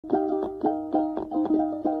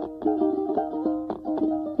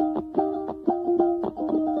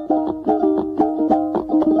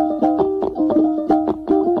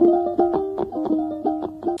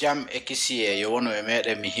jam e kisiye yo wono e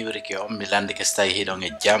meɗen mi hiwrike on mi landi ke stayi hiɗon e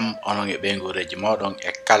jam onon e ɓeygureji moɗon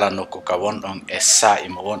e kala nokku ka wonɗon e sa'i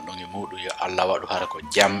mo wonɗon e muɗum yo Allah waɗu hara ko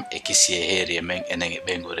jam e kisiye heeri e men enen e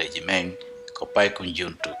ɓeygureji men ko Paikoun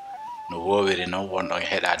Diountou no wowiri noon wonɗon e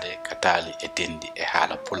heɗade ka Taali e Tindi e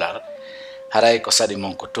haala Poular haray ko saɗi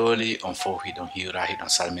mon ko tooli on fof hiɗon hiwra hiɗon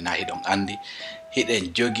salmina hiɗon andi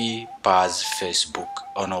hiɗen jogi page Facebook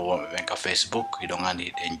ono wonɓe ɓen ka Facebook hiɗon andi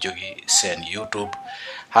hiɗen jogi chaîne YouTube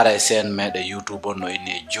haray chaîne meɗen YouTube on no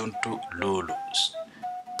inne Diountou Loulou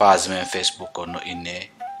page men Facebook on no inne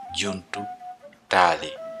Diountou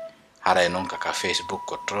Taali haray noon kaka Facebook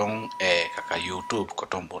ko ton e kaka YouTube ko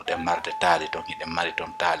ton ɓurɗen marde Taali ton hiɗen mari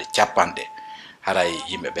ton Taali capanɗe haray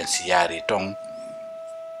yimɓe ɓen si yaari ton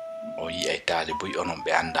o yi'ay Taali buy onon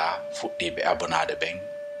ɓe anda fuɗɗiɓe abonade ɓen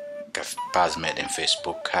ka page meɗen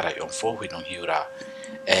Facebook haray on fof hiɗon hiwra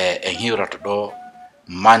en hiwrata ɗo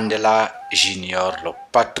Mandela Junior le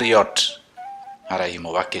patriote haray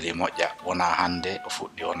mo wakkili moƴƴa wona hande o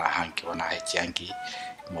fuɗɗi wona hanki wona hecci hanki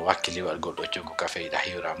mo wakkili waɗ goɗɗo joggu kafe hiɗa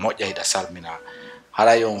hiwra moƴƴa hiɗa salmina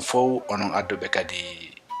haray on fof onon adduɓe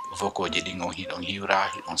kadi vokoji ɗin on hiɗon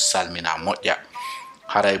hiwra hiɗon salmina moƴƴa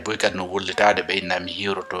haray boy kadi no wullitade ɓe inna mi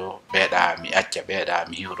hiwroto ɓeeɗa mi acca ɓeeɗa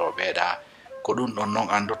mi hiwro ɓeeɗa ko ɗum ɗon noon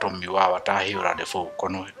andoton mi wawata hiwrade fof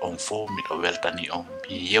kono on fof miɗo weltani on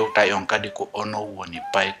mi yewtay on kadi ko ono woni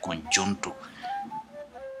Paikoun Diountou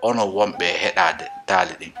ono wonɓe e heɗade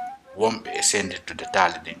Taali ɗin wonɓe e senditude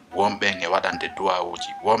Taali ɗin wonɓen e waɗande duwawuji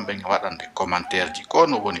wonɓen e waɗande commentaire ji ko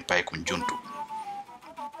no woni Paikoun Diountou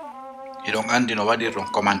hiɗon andi no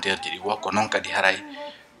waɗirɗon commentaire ji ɗi wokko noon kadi haray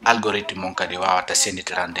algorithme on kadi wawata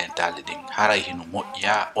senditirande en Taali ɗin haray hino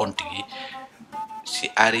moƴƴiya on tigi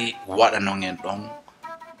si ari waɗanon en ɗon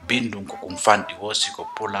bindum ko kum fanɗi wo siko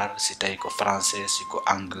Poular si tawi ko français siko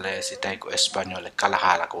anglais si tawi ko espagnol e kala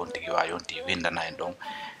haala ko on tigi wa yonti windana en ɗon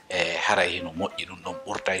e haray hino moƴƴi ɗum ɗon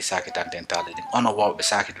ɓurtay sakitanten Taali ɗin ono wawɓe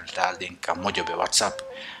sakitude Taali ɗin ka mojoɓe WhatsApp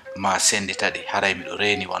ma sendita ɗi haray miɗo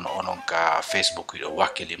reeni wano onon ka Facebook hiɗo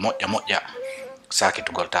wakkili moƴƴa moƴƴa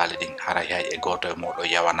sakitugol Taali ɗin haray hay e goto e moɗo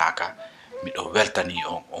yawanaka miɗo weltani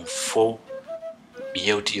on fof mi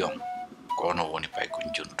yewti on ko ono woni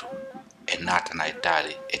Paikoun Diountou e natana e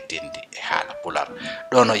Taali e Tindi e haala Poular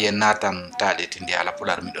ɗo no yen natan Taali e Tindi e haala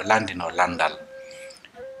Poular miɗo landino landal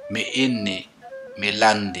mi inni mi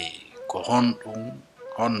landi ko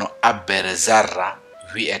honno abbere zarra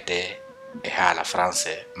wi'ete e haala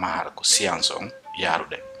français ma haala ko science on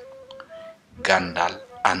yaruɗe gandal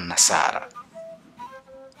annasara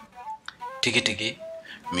tigi tigi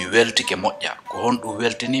mi weltike moƴƴa ko honɗum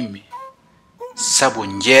weltinimmi sabu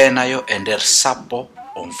jeenayo e nder sappo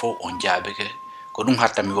on fof on jaabike ko ɗum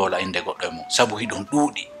hatta mi wola inde goɗɗo e mum sabu hiɗon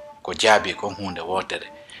ɗuuɗi ko jaabi kon hunde wotere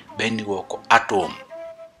ɓenni wo ko atome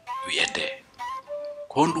wi'ete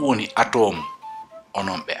ko honɗum woni atome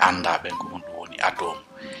onon ɓe anda ɓen ko honɗum woni atome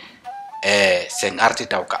e sen arti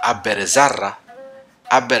taw ka abbere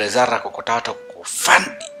zarra koko tawata ko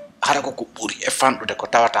fanɗi hara koko ɓuri e fanɗude ko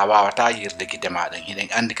tawata wawata yirde gite maɗen hiɗen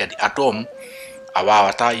andi kadi atome a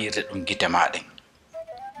wawata yirde ɗum gite maɗen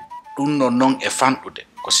ɗum non noon e fanɗude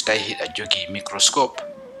ko si tawi hiɗa jogi microscope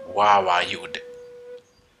wawa yi'ude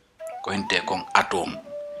ko hinte kon atome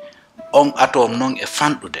on atome noon e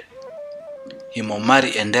fanɗude himo mari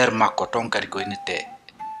e nder makko ton kadi ko hinite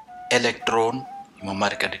électron himo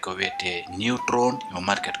mari kadi ko wiyete neutron himo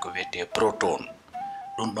mari kadi ko wiyete proton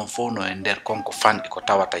ɗum ɗon fof no e nder konko fanɗi ko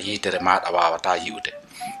tawata yitere maɗa wawata yi'ude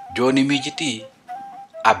joni mijiti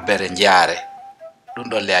abbere jaare ɗum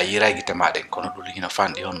ɗon le a yiray gite maɗen kono ɗum hino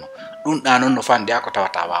fanɗi honno ɗum ɗa noon no fanɗi ha ko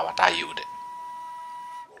tawata wawata yi'ude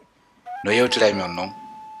no yewtiraymi on noon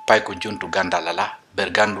Paikoun Diountou gandal ala ber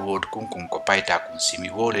gandu wodi kunkun ko payta kun simi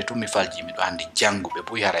wole tun mi falji miɗo andi janguɓe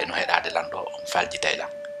buy haray no heɗade lan ɗo on faljitay lan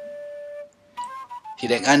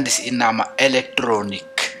hiɗen andi si innama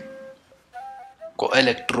électronique ko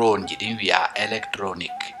électron ji ɗin wi'a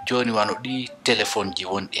électronique joni wano ɗi téléphone ji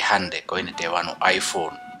wonɗi hande ko inete wano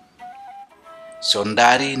iPhone so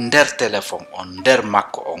ndaari nder téléphone on nder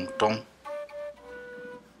makko on ton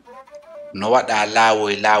no waɗa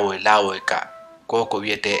laawoy ka ko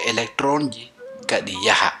wiyete électron ji kadi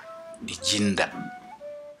yaha ɗi jinda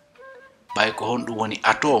ɓay ko honɗum woni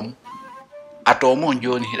atome on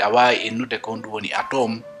joni hiɗa wawi innude ko honɗum woni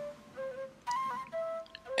atome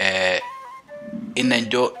innen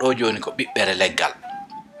ɗo joni ko ɓiɓɓere leggal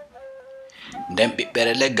nden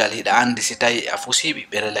ɓiɓɓere leggal hiɗa andi si tawi a fusi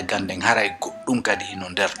ɓiɓɓere leggal nden haray goɗɗum kadi hino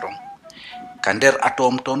nder ton ka nder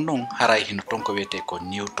atome ton ɗon haray hino ton ko wiyete ko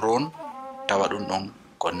neutron tawa ɗum ɗon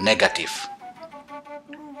ko négatif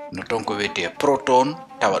no ton ko wiyete proton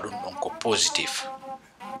tawa ɗum ɗon ko positif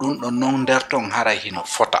ɗum ɗon non nder ton haray hino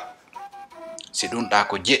fota si ɗum ɗa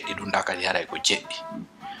ko jeɗɗi ɗum ɗa kadi haray ko jeɗɗi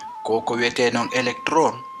ko wiyete non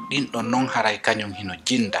électron ɗin ɗon non haray kañum hino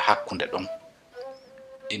jinda hakkunde ɗon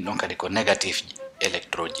ɗin ɗon kadi ko négatif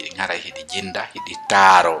électron ji ɗin haray hiɗi jinda hiɗi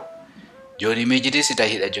taaro joni mijidi si tawi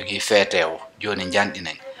hiɗa jogii feetewo joni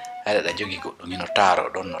janɗinen haɗa ɗa jogii goɗɗum hino taaro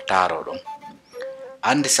ɗon no taaro ɗon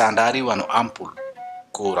andi sa ndaari wano ampoule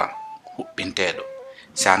courant huɓɓinteɗo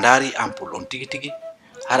sa ndaari ampoule on tigi tigi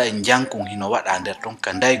haray jankun hino waɗa nder ɗon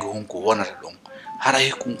ka ndaygo hunko wonata ɗon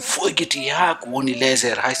haray kum foygiti haa ko woni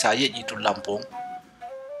légére hay sa yeƴƴi to lampon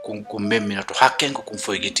kum memminoto hakkenko kum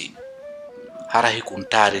foygiti haray kum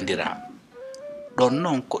taarindira ɗon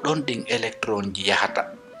non ko ɗon ɗin électron ji yahata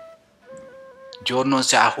joni noon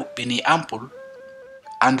si a huɓɓini ampoule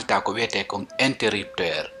andita ko wiyete kon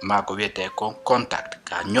interrupteur ma ko wiyete kon contact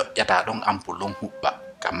ka ñoƴƴata ɗon ampoule ɗon huɓɓa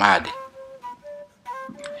ka maade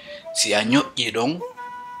si a ñoƴƴi ɗon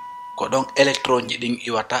ko ɗon électron ji ɗin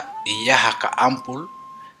iwata ɗi yaha ka ampoule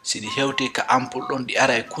si ɗi hewti ka ampoule ɗon ɗi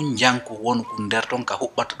ara e kun janku wonu kun nder ton ka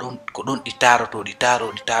huɓɓata ɗon ko ɗon ɗi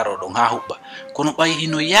taaro ɗon ha huɓɓa kono ɓay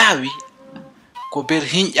hino yaawi ko ber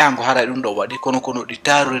hinƴango haray ɗum ɗo waɗi kono ɗi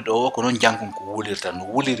taarori ɗo wo ko non jankun ko wulirta no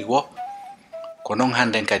wuliri wo ko non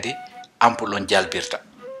hannden kadi ampoule on jalbirta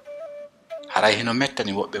haray hino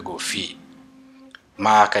mettani woɓɓe goo fii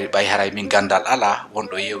ma kadi ɓay haray min gandal ala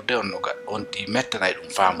wonɗo yewde on ti mettanay ɗum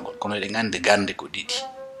faamugol kono eɗen andi gande ko ɗiɗi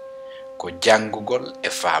ko jangugol e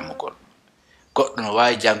faamugol goɗɗo no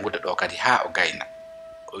wawi jangude ɗo kadi ha o gayna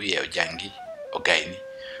o wiye o jangi o gayni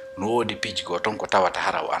no woodi piji go ton ko tawata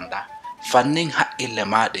hara o anda fannin haqqille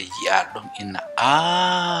maɗe yi'a ɗon inna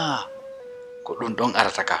ko ɗum ɗon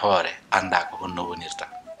arata ka hoore anda ko honno wonirta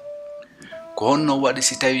ko honno waɗi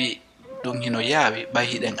si tawi ɗum hino yaawi ɓay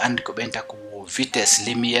hiɗen andi ko ɓenta ko vitesse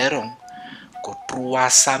lumière on ko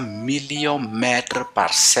 300 millions mètres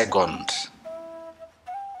par seconde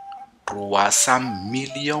 300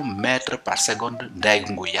 millions mètres par seconde ndaygo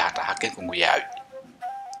ngu yahata hakken ko ngu yaawi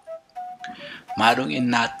ma ɗum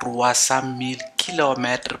inna 300,000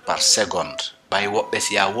 kilomètres par seconde ɓay woɓɓe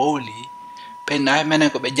si a wowli ɓe nayi menen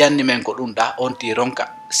ko ɓe janni men ko ɗum ɗa on ti ronka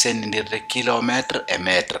sendidirde kilomètre e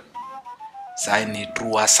mètre sa ni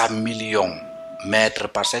 300 millions mètres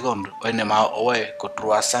par seconde oyne ma o waye ko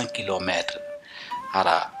 300 kilomètres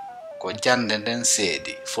hara ko jande nden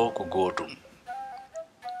seedi fof ko gotum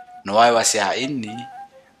no wawi wasi ha inni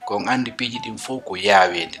kon andi piji ɗin fof ko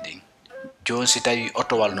yaawede ɗin joni si tawi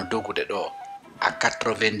otowal no dogude ɗo à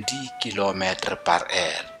 90 km par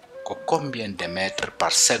heure ko combien de mètres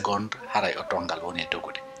par seconde haray otongal woni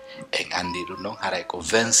dogude en andi ɗum ɗon haray ko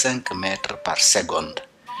 25 mètres par seconde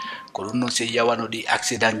ko ɗum noon si yawano ɗi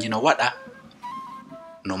accident ji no waɗa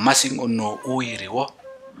no machine on no uyiri wo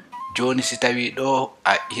joni si tawi ɗo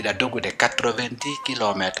a hiɗa dogude 90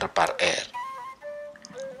 km par heure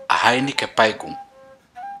a haynike Paikoun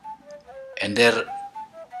e nder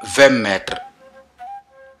 20 mètres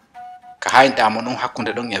ka haynɗamo ɗon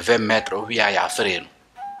hakkunde ɗon e 20 mètres o wiya ya freinu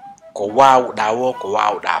ko wawɗa wo ko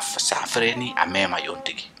wawɗa sa freini a mema yon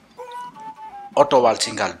tigi otowal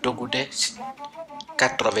singal dogude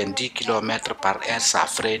 90 km par heure sa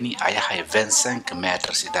freini a yaha e 25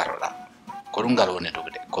 mètres si daroɗa ko ɗum ngal woni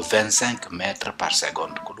dogude ko 25 mètres par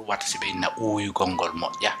seconde ko ɗum watta si ɓe inna uuyugol ngol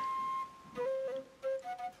moƴƴa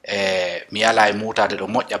mi ala e mutade ɗo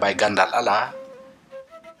moƴƴa ɓay gandal ala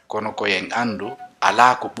kono koyen andu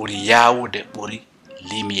ala ko ɓuri yawude ɓuri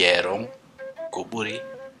lumière on ko ɓuri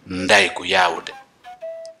ndayku yawude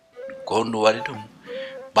ko honɗum waɗi ɗum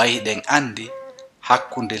ɓayɗen andi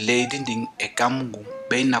hakkunde leydi ndin e kamngu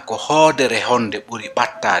ɓeyna ko hoodere honde ɓuri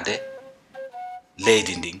ɓattade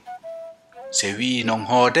leydi ndin se wi non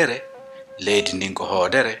hoodere leydi ndin ko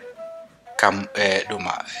hoodere kam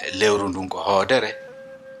ɗuma lewru ndun ko hoodere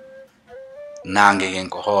nange ngen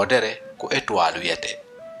ko hoodere ko étoile wiyete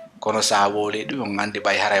kono sa woli ɗum on andi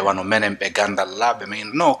ɓay haray wano menen ɓe gandal laaɓe min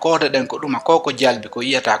no koode ɗen ko ɗuma ko jalbi ko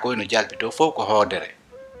yiyata ko ino jalbi to fof ko hoodere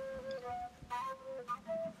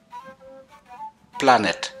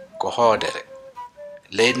planète ko hoodere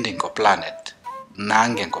leydi ndin ko planète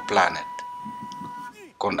nangen ko planète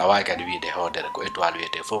kono ɗa wawi kadi wiide hoodere ko étoile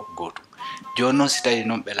wiyete fof ko gotum joni noon si tawi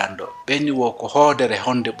noon ɓe lando ɓenni wo ko hoodere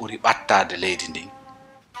honde ɓuri ɓattade leydi ndin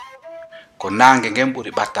ko nange ngen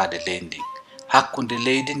ɓuri ɓattade leydi ndin hakkunde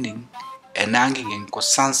leydi ndin e nange ngen ko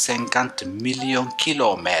 150 millions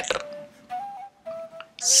kilomètres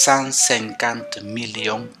 150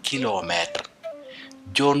 millions kilomètres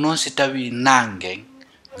joni noon si tawi nangen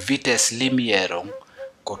vitesse lumière on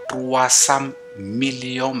ko 300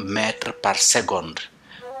 millions mètres par seconde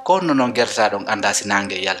kono noon guerta ɗon anda si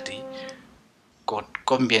nange yalti ko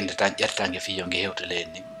combien de temps ƴertange fiyo nge hewta leydi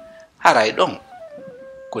ndin haray ɗon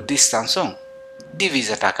ko distance on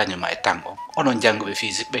divisata kañum e tan on onon jannguɓe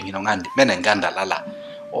physique ɓe hino gandi minen gandal ala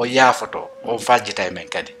o yaafoto o fajjita e men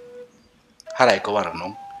kadi haray ko wara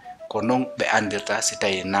noon ko noon ɓe andirta si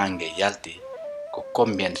tawi nangue yalti ko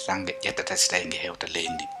combien de temps nge ƴettata si tawi nge hewta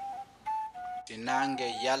leydi si nangue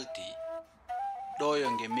yalti ɗo yo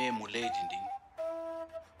nge memu leydi ndin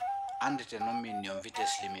andite noon min yon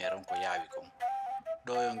vitesse lumière on ko yaawi kon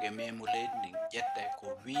ɗo yo nge memu leydi ndin ƴetta ko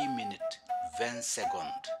 8 minutes 20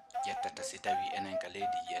 secondes ƴettata si tawi enen ka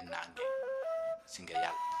leydi yen nangue si nge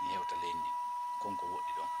yalti nge hewta leydi ndin konko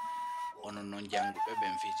woɗɗi ɗon onon noon jannguɓe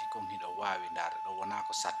ɓen fiji kon hiɗo wawi ndaara ɗo wona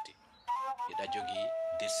ko satti hiɗa jogui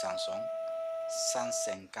distance on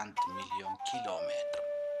 150 millions kilomètres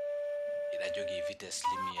hiɗa jogui vitesse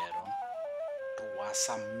lumière on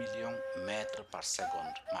 300 millions mètres par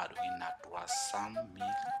seconde maɗo inna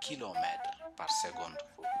 300.000 kilomètres par seconde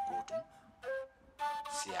fof gotum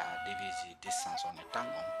si a divise distance on e tan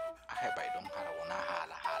on a heɓay ɗon hara wona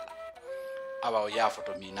haala awa o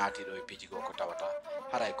yaafoto mi naati ɗo e piji go ko tawata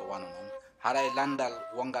haray ko wano noon haray landal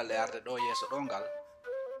wongal e arde ɗo yeeso ɗo ngal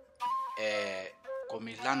e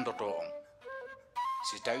komi landoto on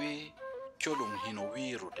si tawi colum hino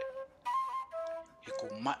wiirude hiko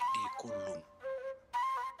maɗɗi kullum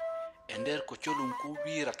e nder ko colum ku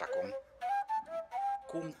wiirata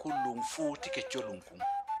kun kullum fuutike colum kun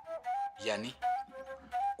yani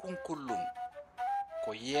kun kullum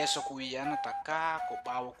ko yeeso ku yanata ka ko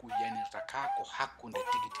ɓaawo ku yanirta ka ko hakkunde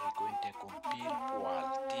tigi tigi ko winte kon pile poil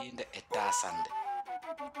tinde e tasande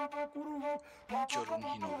colum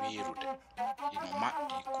hino wiirude hino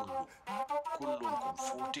maɗɗi kullum kun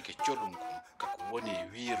fuutike colum kun kako woni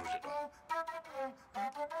wiirude ɗon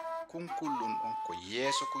kun kullum on ko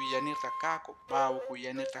yeeso ku yanirta ka ko ɓaawo ku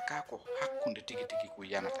yanirta ka ko hakkunde tigi tigi ku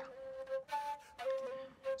yanata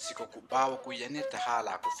siko ku ɓaawo ku yanirta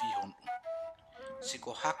haala ko fi hon ɗum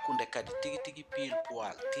siko hakkunde kadi tigi tigi pile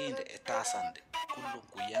poil tinde e tasande kullum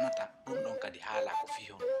ku yanata ɗum ɗon kadi haala ko fi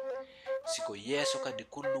hon siko yeeso kadi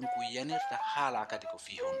kullum ku yanirta haala kadi ko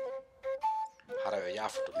fi hon hara yo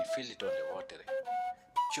yaafoto mi fillitonde wotere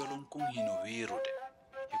colum kun hino wiirude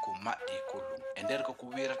hiko maɗɗi kullum e nder ko ku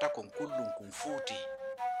wirata kon kullum kun fuuti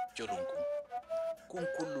colum kun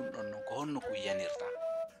kullum ɗon non ko honno ku yanirta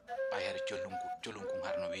ɓayere colum kun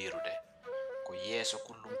harno wiirude ko yeeso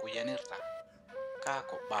kullum ku yanirta ka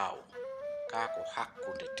ko ɓaawo ka ko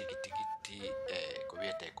hakkunde tigi tigi ko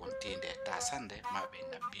wiyete kon tinde e tasande maɓe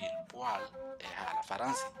na pile poil e haala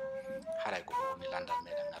faransi haray ko ɗo woni landal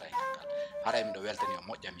meɗen aray ngal haray miɗo weltani o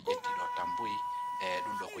moƴƴa mi ƴetti ɗo tambuyi e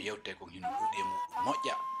ɗum ɗo ko yewte kon hino ɗuuɗi e muɗum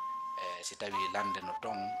moƴƴa si tawi lande no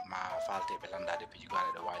ton ma falteɓe landade piji goare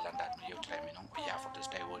ɗo wawi landade no yewtira e min on o yaafoto so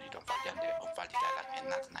tawi woni toon faljande on faldita lan en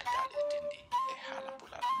natana e Taali e Tindi e haala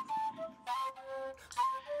Poular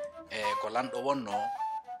e ko lanɗo wonno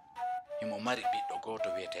himo mari ɓiɗɗo goto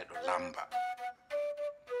wiyeteɗo Lamba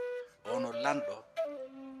ono lanɗo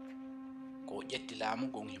ko ƴetti laamu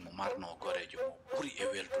gon himo marno gorejo mo ɓuri e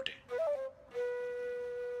weldude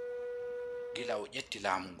gila o ƴetti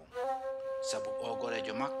laamu ngon sabu o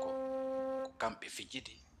gorejo makko ko kamɓe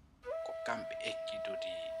fijidi ko kamɓe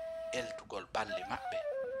ekkidodi eltugol ɓalli maɓɓe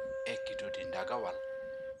ekkidodi dagawal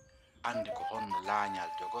andi ko honno laañal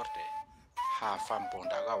jogorde ha fampo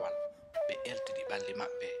dagawal ɓe eltidi ɓalli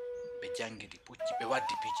maɓɓe ɓe jangidi pucci ɓe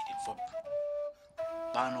waddi piji ɗin fof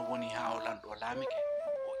ɓano woni ha o lanɗo laamike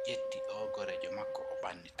o ƴetti o gorejo makko o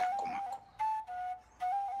ɓanni takko makko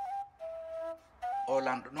o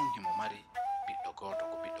lanɗo non himo mari ɓiɗɗo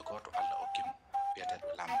goto Allah hokkimo wiyeteɗo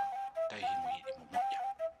Lamba tawi himo yiɗi mo moƴƴa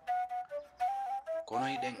kono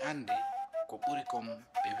hiɗen andi ko ɓuri kon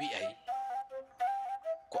ɓe wi'ay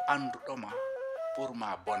ko anduɗoma ɓurma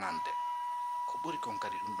bonande ko ɓuri kon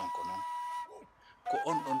kadi ɗum ɗon ko noon ko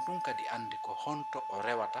on ɗon ɗum kadi andi ko honto o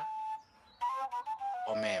rewata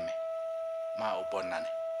o meme ma o bonnane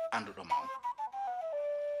anduɗoma on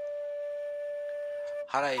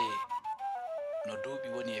haray no duuɓi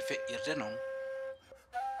woni e feƴƴirde noon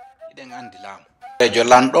hiɗen andi laamu rejo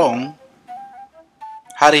lanɗo on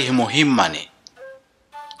hari himo himmani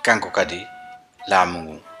kanko kadi laamu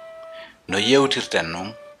ngun no yewtirten noon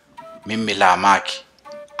min mi laamaki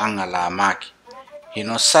an a laamaki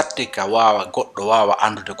hino satti ka goɗɗo wawa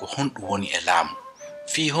andude ko honɗum woni e laamu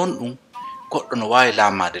fi honɗum goɗɗo no wawi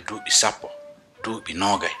laamade duuɓi 10 duuɓi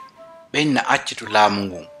 20 ɓenna accitu laamu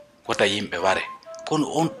ngun kota yimɓe ware kono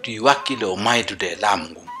on ti wakkile o maydude e laamu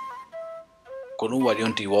ngun ko ɗum waɗi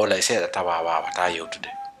on ti wola e seeɗa tawa wawata yewtude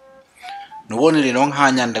no woniri noon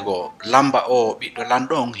ha ñande goo Lamba o ɓiɗɗo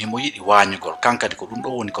lanɗo on himo yiɗi wañugol kankadi ko ɗum ɗo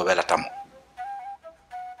woni ko welatamo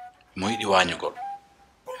himo yiɗi wañugol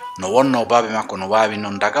no wonno baabe makko no wawi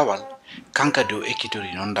noon dagawal kanka de o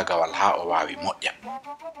ekkitori non dagawal ha o wawi moƴƴa.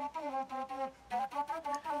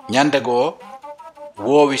 Nyande go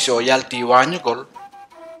wowi so o yalti wañugol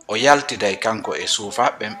o yaltiday kanko e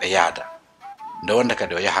suufaɓen ɓe yaada nde wonde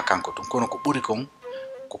kadi o yaha kanko tun, kono ko ɓuri kon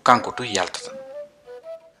ko kanko tun yaltata.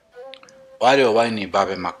 O ari o wayni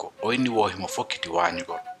baabe makko, o inni wohimo fokkiti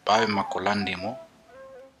wañugol. Baabe makko landimo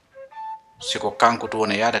siko kanko tun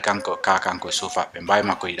woni yaada kanko e suufaɓe, baabe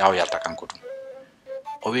makko yiɗa o yalta kanko tun.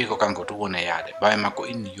 O wi ko kanko tun woni yaade. Baabe makko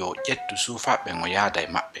inni yo ƴettu suufaɓen o yaada e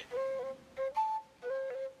maɓɓe.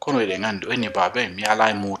 Kono eɗen andi, o inni baabe mi ala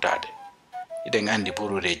e muutade, eɗen andi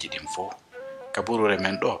burureji ɗin fof, ka burure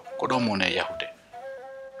men ɗo ko ɗon mone yahude.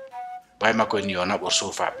 Baabe makko inni yo naɓor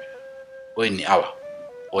suufaɓe. O inni awa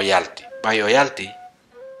o yalti. Ɓayi o yalti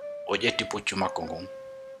o ƴetti puccu makko ngun,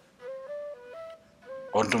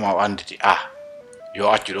 on tuma o anditi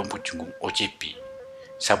yo accu ɗon puccu ngun o cippi,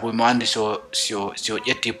 sabu mo andi si o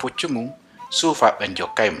ƴetti puccu ngun suufaɓen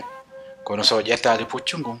jokkaymo. Kono so o ƴettali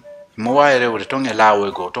puccu ngun mo wawi rewde ton e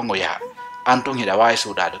laawoy goo ton o yaha, an tun hiɗa wawi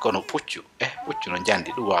suuɗade, kono puccu no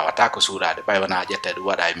jandi ɗum wawata ko suuɗade. Ɓay wona ƴetta ɗum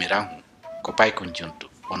waɗa e miran hu ko Paikoun Diountou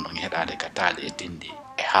on ɗon heɗade ka Taali e Tindi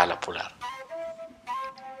e haala Poular.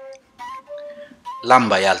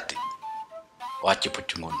 Lamba yalti o acci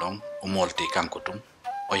puccu ngun ɗon o molti kanko tun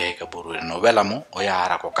o yahi ka burure, no wela mo o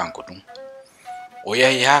yahara ko kanko tun. O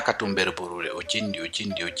yahi ha ka tumbere burure o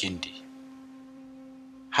jindi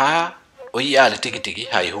ha o yiyali tigi tigi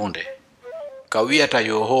hay hunde ka wiyata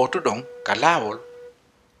yo hootu ɗon ka laawol.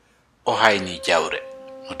 O hayni jawre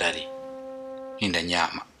no dari hinda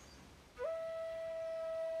ñaama.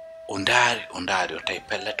 O ndaari o tawi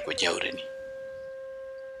pellet ko jawre ni.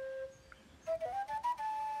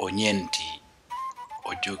 O ñenti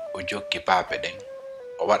o jokki baabe ɗen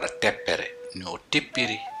o waɗa teppere ni o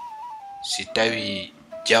tippiri. Si tawi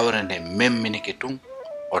jawre nden memminike tun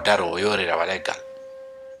o daro o yorira wa leggal.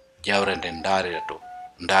 Jawre nden daarira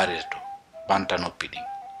to banta noppi ɗin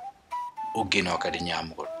uggino kadi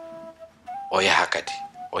ñamugol. O yaha kadi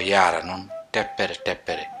o yaara non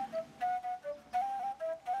teppere.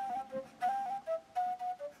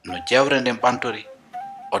 No jawre nden ɓantori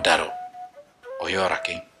o daro o yora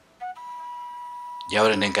ken.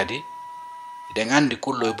 Jawre nden kadi eɗen andi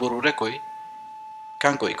kullo e burure koy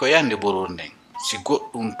kanko iko yande burure nden, si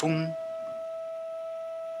goɗɗum tun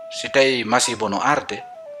si tawi masibo no arde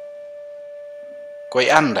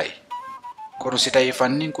koye anday, kono si tawi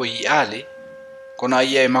fannin ko yi'ali kono a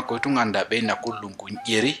yi'ay makko tun anda ɓeyna kullum kun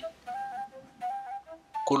ƴeri.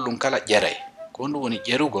 Kullum kala ƴeray, ko ɗum woni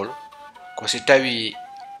ƴerugol. Ko si tawi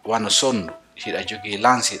wano sondu hiɗa jogii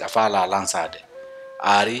lance hiɗa faala lansade,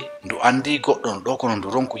 ari ndu andi goɗɗo no ɗo kono ndu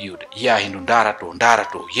ronku yiwde, yiya hindu ndaara to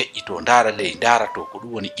yeƴƴito ndaara ley ndaara to, ko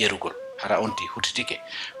ɗum woni ƴerugol. Hara onti hutitike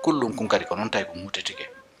kullum kun kadi ko non tawi kum hutitike.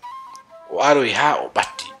 O aroyi ha o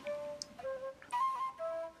ɓatti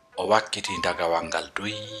o wakkiti dagawal ngal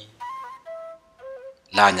doyi,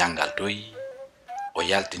 laañal ngal doyi, o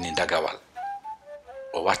yaltini dagawal,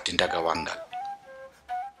 o watti dagawal ngal,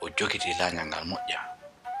 o jogiti laañal ngal moƴƴa,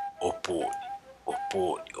 o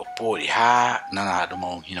pooɗi ha nana ɗum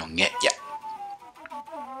on hino ŋeƴƴa.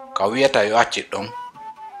 Ka wiyata yo accit ɗon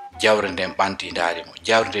jawre nden ɓanti ndaari mo.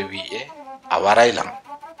 Jawre nde wi'e a waraylam.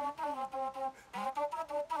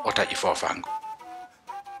 O taƴi fofango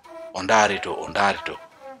o ndaari to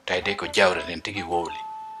tawde ko jawre nden tigi wowli.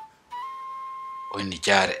 O inni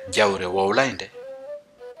jawre wowlay nde.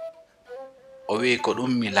 O wi ko ɗum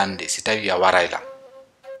mi landi si tawi a waraylam.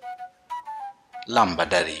 Lamba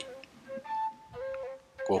dari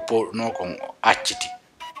ko poɗuno kon o acciti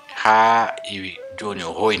ha iwi joni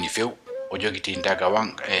o hoyni few. O jogiti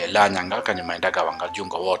dagawal laañal ngal kañum may dagawal ngal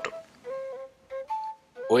jungo woto.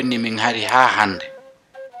 O inni min hari ha hande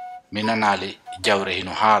mi nanali jawre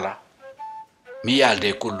hino haala, mi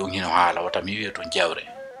yiyalde kullum hino haala, wata mi wiya tun jawre.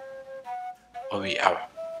 O wi awa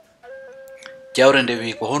jawre nde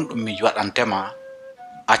wi ko honɗum mi waɗantema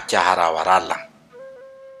acca hara warallam.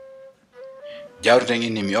 Jawre nden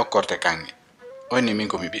inni mi okkorte kanŋe. O inni min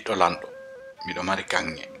ko mi ɓiɗɗo lanɗo miɗo mari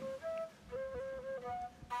kanŋe.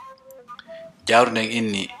 Jawre nden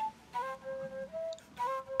inni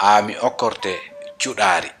mi okkorte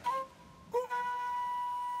cuɗaari.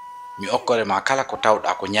 Mi okkore ma kala ko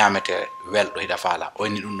tawɗa ko ñamete welɗo hiɗa faala. O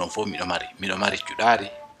inni ɗum ɗon fof miɗo mari cuɗaari.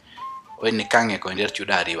 O inni kanŋe koye nder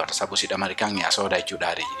cuɗaari wata, sabu siɗa mari kanŋe a sooday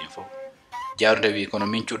cuɗaariji ɗin fof. Jawre nde wi kono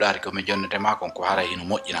min cuɗaari komi jonnetema kon ko haray hino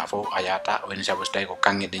moƴƴina fof a yahata. O inni sabu so tawi ko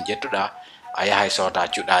kanŋe ɗin ƴettuɗa a yahay sooda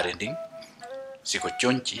cuɗaari ndin, siko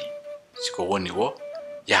coñci siko woni wo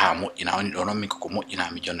yaha moƴƴina. O inni ɗo noon min koko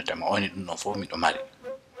moƴƴina mi jonnetema. O inni ɗum ɗon fof miɗo mari.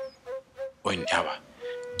 O inni awa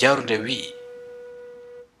jawre nde wi'i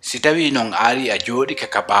si tawi non ari a jooɗi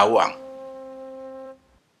ka ɓaawo an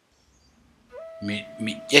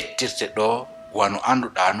mi ƴettirte ɗo wano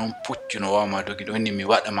annduɗa noon puccu no wawma dogi ɗo ni mi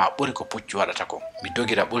waɗa ma ɓuri ko puccu waɗata ko mi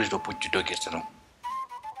dogira ɓuri to puccu dogirta ɗon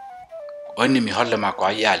onni mi hollema ko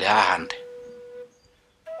a yiyali ha hande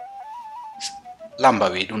lamba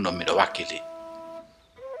wi ɗum ɗon miɗo wakkili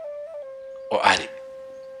o ari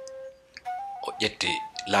o ƴetti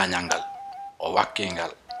lañal ngal o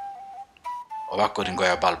wakkingal o wakkori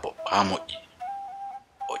ngoya balbo ha moƴƴi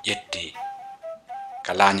o ƴetti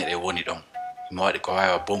ka lañe ɗe woni ɗon mo waɗi ko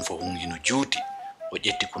wawa bonfo hum hino juuti o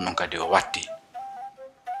ƴetti kun ɗon kadi o watti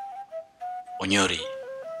o ñori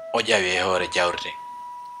o ƴawi e hoore jawrde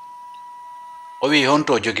o wi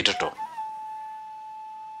honto jogitoto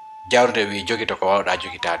jawrde wi jogito ko wawɗa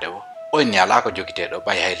jogitade o onni ala ko jogiteɗo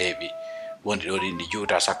ɓay hay leeɓi wondi ɗo ɗi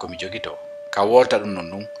juuta sakko mi jogito ka wolta ɗum non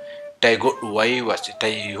ɗum tawi goɗɗum wayi wasi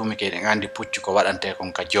tawi humikeɗen andi puccu ko waɗante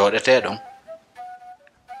kon ka jooɗeteɗon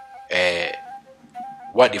e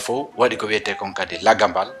waɗi fof waɗi ko wiyete kon kadi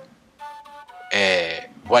lagambal e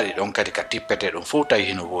waɗi ɗon kadi ka tippete ɗon fof tawi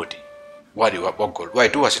hino woodi waɗi wa ɓoggol way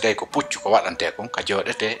tu wasi tawi ko puccu ko waɗante kon ka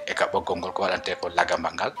jooɗete e ka ɓoggol ngol ko waɗante kon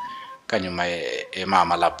lagambal ngal kañum e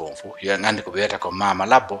mama labbo on fof yo andi ko wiyete ko mama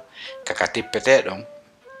labbo kaka tippete ɗon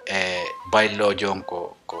e baylojo on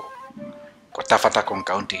ko tafata kon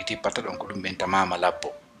ka on tigi tippata ɗon ko ɗum ɓenta mama labbo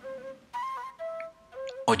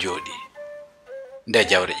o jooɗi nde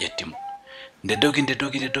jawre ƴettimo nde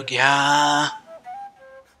dogi ha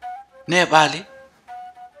neɓaali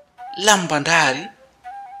lamba ndaari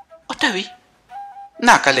o tawi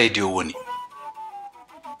naka leydi o woni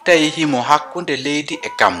tawi himo hakkunde leydi e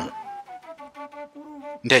kammu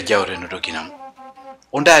nde jawre no doginamo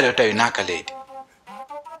o ndaari o tawi naka leydi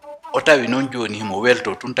o tawi noon joni himo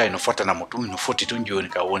welto tun tawi no fotanamo tun no foti tun joni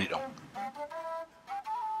ka woni ɗon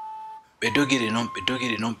ɓe dogiri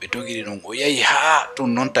noon o yahi ha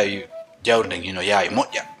tun noon tawi jawre nden hino yaawi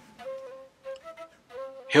moƴƴa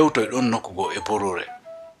hewtoy ɗon nokkugo e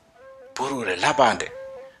borure labande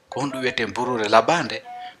ko honɗum wiyete borure labande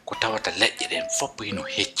ko tawata leƴƴe ɗen foppo hino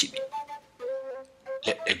hecciɗi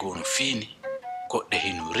leɗɗe goo no fiini goɗɗe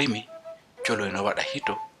hino rimi coloy no waɗa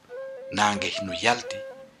hito nange hino yalti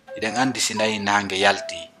eɗen andi si nayi nange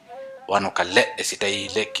yalti wano ka leɗɗe si tawi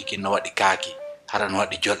lekki kin no waɗi kaaki hara no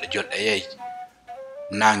waɗi jolɗe yeyi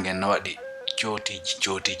nange no waɗi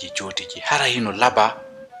cootiji hara hino laba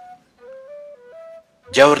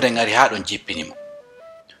jawrde ngari ha ɗon jippinimo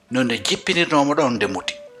no nde jippinirnomo ɗon nde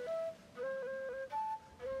muti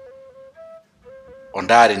o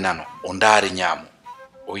ndaari nano o ndaari ñaamo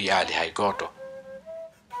o yi'aali hay gooto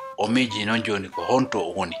o miiji noon joni ko honto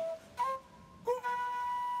o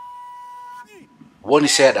woni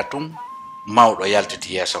seeɗa tun mawɗo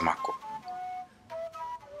yaltiti yeeso makko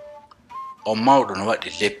on mawɗo no waɗi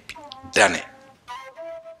leppi dane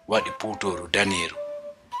waɗi puutoru daneeru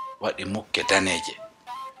waɗi mukke daneeje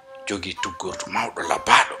jogi tuggortu mawɗo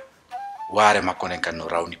labaɗo waare makko nen kan no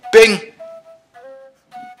rawni peng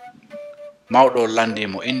mawɗo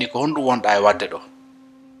landimo inni ko honɗum wonɗa e wadde ɗo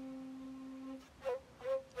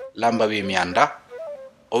lamba wi mi anda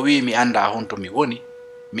o wi mi anda honto mi woni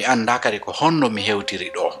mi anda kadi ko honno mi hewtiri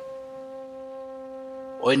ɗo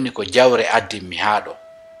o inni ko jawre addinmi haa ɗo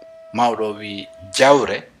mawɗo wi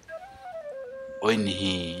jawre o inni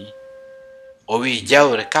hi o wi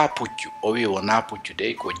jawre ka puccu o wi wona puccu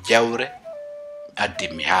dey ko jawre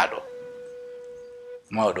addinmi haa ɗo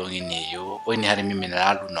mawɗo inni yo o inni hade min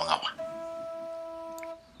minana ɗum no ngawa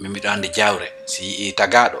min miɗo andi jawre si yii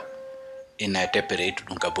tagaɗo inna e teppere ittu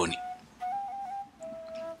ɗum ka boni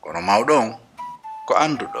kono mawɗo on ko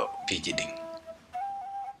anduɗo piiji ɗin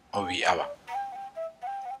o wi awa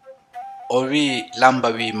o wi lamba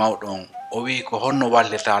wi mawɗo on o wi ko honno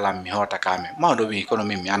wallirtalam mi hoota kamen mawɗo wi kono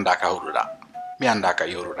min mi anda ka huɗuɗa mi anda ka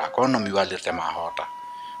yoruɗa ko honno mi wallirtema hoota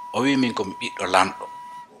o wi min komi ɓiɗɗo lanɗo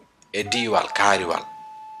e diwal kaariwal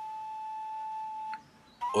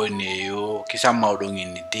o inni yo kisam mawɗon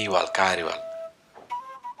inni diwal kaariwal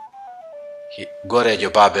gorejo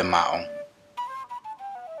baabe ma on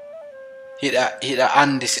hiɗa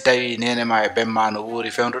andi si tawi nene ma e bemma no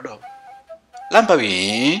wuuri fewndo ɗo lamba wi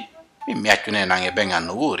min mi accune nan e bengan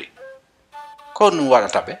no wuuri ko ɗum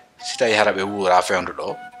waɗata ɓe si tawi hara ɓe wuura fewndo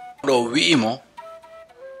ɗo wi'imo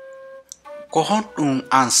ko honɗum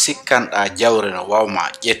an sikkanɗa jawre no wawma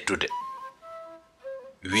ƴettude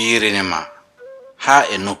wiirine ma ha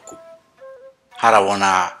e nokku hara wona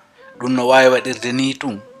ɗum no wawi waɗirde ni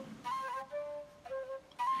tun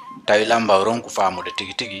tawi lamba ronku famude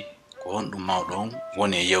tigi tigi ko honɗum mawɗo on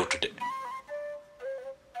woni e yewtude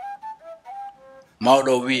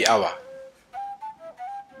mawɗo wi awa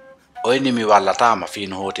o inni mi wallatama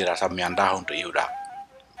fino hotira tan mi anda honto iwɗa.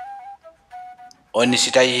 Onni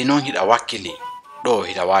si tawi noon hiɗa wakkili ɗo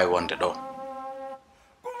hiɗa wawi wonde ɗo.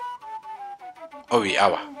 O wi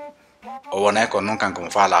awa o wonay ko noon kanko mo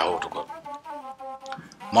faala hotugol.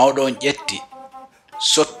 Mawɗo on ƴetti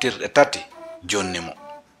sottirɗe tati jonni mo,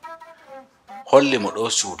 holli mo ɗo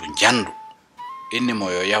suudu jandu, inni mo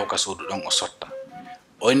yo yahu ka suudu ɗon o sotta.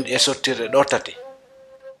 O inni ɗe sottirɗe ɗo tati,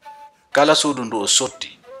 kala suudu ndu o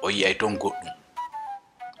sotti o yiyay ton goɗɗum.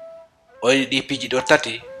 O inni ɗi piji ɗo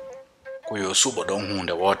tati ko yo suɓo ɗon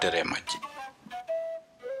hunde wotere majji.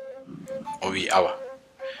 O wi awa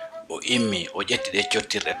o immi o ƴetti ɗe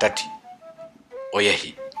cottirɗe tati o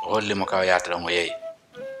yahi, o holli mo kawa yata ɗon o yahi.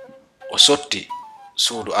 O sotti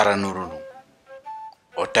suudu aranuru ndu,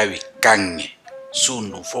 o tawi kanŋe, suudu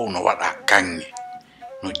ndu fof no waɗa kanŋe,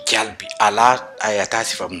 no jalbi ala ayata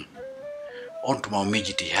sifa mum. On tuma o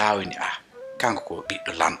mijiti ha woni kanko ko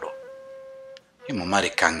ɓiɗɗo lanɗo, himo mari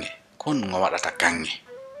kanŋe, ko ɗum o waɗata kanŋe.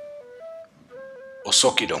 O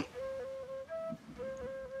soki ɗon,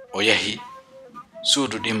 o yahi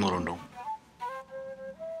suudu ɗimmuru ndun,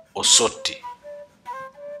 o sotti.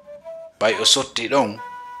 Ɓay o sotti ɗon,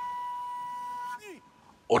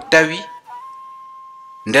 o tawi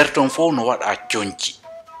nder ton fof no waɗa conci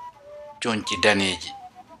daneji,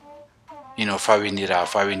 hino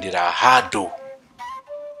fawindira ha dow.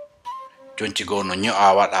 Conci goo no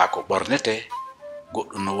nyo'a waɗa ko ɓornete,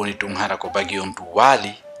 goɗɗum no woni tun hara ko bagi on tu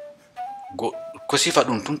waali, ko sifa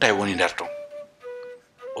ɗum tun tawi woni nder ton.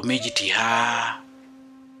 O mijiti ha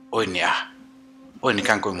oyni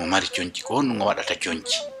kanko mo mari conci, ko honɗum o waɗata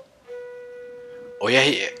conci. O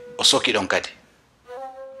yahi o soki ɗon kadi,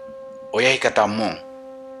 o yahi ka tammo,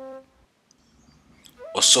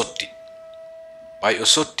 o sotti. Ɓay o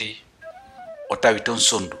sotti, o tawi ton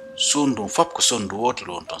sondu fop ko sondu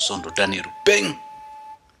wotoru on ton, sondu daniru beng.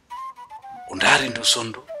 O ndaari ndu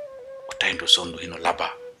sondu, o tawi ndu sondu hino laba.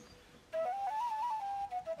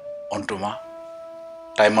 On tuma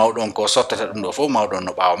tawi mawɗon ko sottata ɗum ɗo fof, mawɗon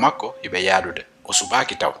no ɓaawa makko hiɓe yaadude, o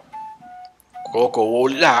suɓaaki taw. Ko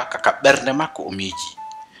wowliɗa kaka ɓernde makko o miiji,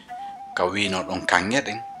 ka wino ɗon kanŋe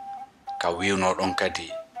ɗen, ka wiwno ɗon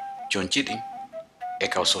kadi conci ɗin, e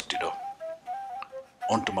ka o sotti ɗo.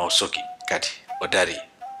 On tuma o soki kadi o dari.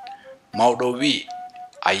 Mawɗo wi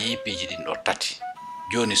a yi piiji ɗin ɗo tati,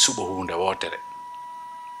 joni suɓo hunde wotere.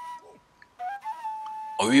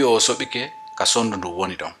 O wi o soɓike ka sondu ndu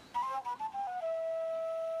woni ɗon.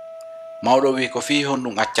 Mawɗo wi ko fi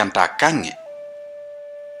honɗum accanta kanŋe,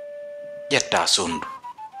 ƴetta sondu,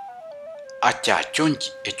 acca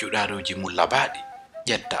conci e cuɗaruji mum labaɗi,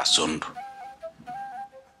 ƴetta sondu.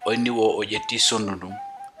 O inni o ƴetti sondu ndun,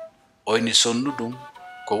 o inni sondu ndun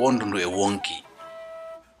ko wondu ndu e wonki.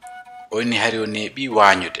 O inni hari o neeɓi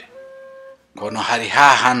wañude, kono hari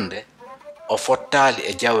ha hande o fottali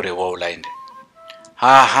e jawre wowlaynde.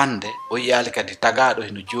 Ha hande o yiyali kadi tagaɗo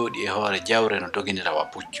hino jooɗi e hoore jawre no doginirawa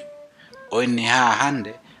puccu. O inni ha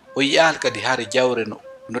hande o yiyali kadi hari jawre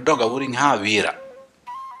no doga wurin ha wiira.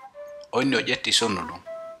 O inni o ƴetti sondu ndun,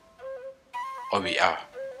 o wi awa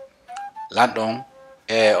lanɗon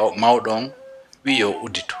o mawɗon wi o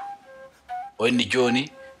udditu. O inni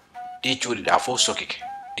joni ɗi cuuɗi ɗa fof sokike,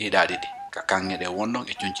 ɗiɗa ɗiɗi ka kanŋe ɗe wonɗon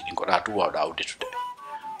e conci ɗin ko ɗa tu wawɗa udditude.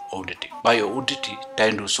 O udditi. Ɓay o udditi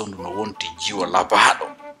tawi ndu sondu no wonti jiwo labaɗo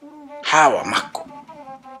hawa makko.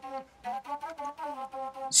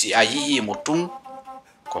 Si a yiyimo tun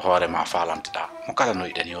ko hoorema falanteɗa, mo kala no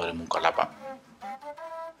yiɗani hoore mum ko laba,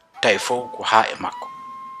 tawi fof ko ha e makko.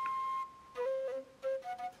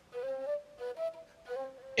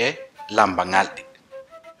 E lamba ngalɗi,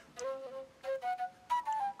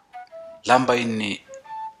 lamba inni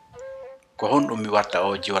ko honɗum mi watta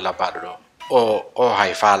o jiwo labaɗo ɗo, o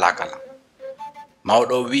hay faala kala.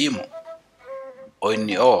 Mawɗo wi'imo, o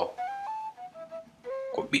inni o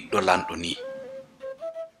ko ɓiɗɗo lanɗo ni.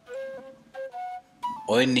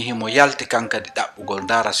 O inni himo yalti kankadi ɗaɓɓugol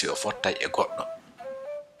ndara si o fottay e goɗɗo.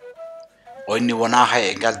 O inni wona hay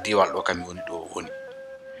e ngal diwal ɗo kami woni ɗo woni.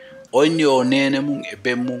 O inni o nene mum e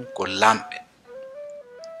ben mum ko lamɓe,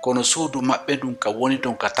 kono suudu maɓɓe ɗum ka woni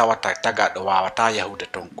ton ka tawata tagaɗo wawata yahude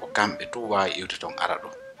ton, ko kamɓe tu wawi iwde ton ara ɗo.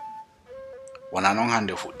 Wona noon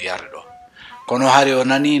hande fuɗɗi arde ɗo, kono hari o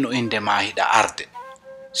nani no inde ma hiɗa arde,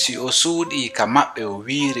 si o suuɗi ka maɓɓe o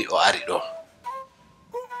wiiri o ari ɗo,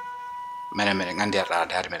 meɗen andi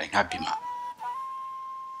arɗade hari meɗen habbima.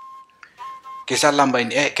 Kisalla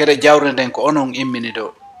mbayni kere jawre nden ko onon immini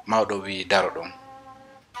ɗo. Mawɗo wi daro ɗon,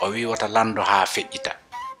 o wi wata lando ha feƴƴita,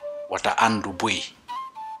 wata andu boyi,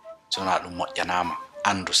 sona ɗum moƴƴanama,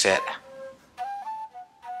 andu seeɗa.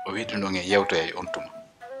 O wi ɗum ɗon e yewtoyay on tuma.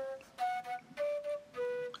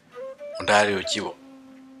 o ndaari o jiwo.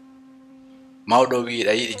 Mawɗo wi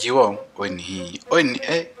ɗa yiɗi jiwo on? Onni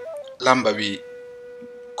lamba wi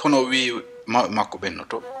kono wi mawɓe makko ɓen no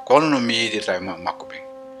to kono no mi yiɗirta e mawɓe makko ɓen.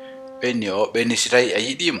 Ɓenni o ɓenni si tawi a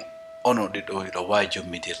yiɗimo ono ɗiɗo yiɗo wawi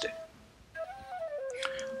jommidirde.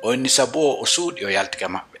 Onni sabu o suuɗi o yaltika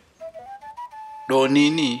maɓɓe. Ɗo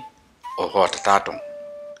ni o hotata ton.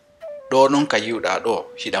 Ɗo non ka yiwɗa ɗo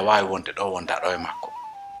hiɗa wawi wonde ɗo wonda ɗo e makko.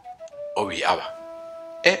 O wi awa.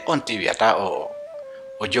 On ti wiyata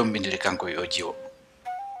o jombidiri kanko wi o jiwo.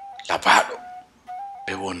 Labaɗo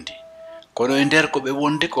ɓe wondi. Kono e nder ko ɓe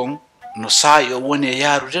wondi kon no saayi o woni e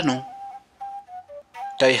yaarude non,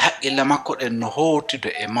 tawi haqqille makko ɗen no howtude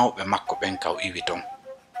e mawɓe makko ɓen ka o iwi ton.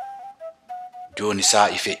 Joni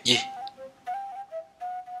saayi feƴƴi.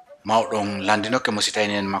 Mawɗon landinoke mo si tawi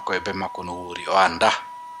nene makko e ben makko no wuuri o anda.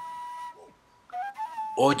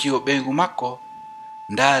 O jiwo ɓeygu makko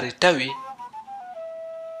ndaari tawi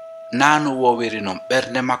nano wowiri non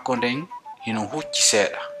ɓernde makko nden hino hucci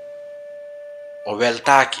seeɗa. O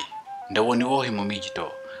weltaaki nde woni wo himo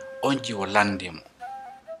miijito. On jiwo landimo.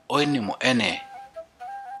 O inni mo ene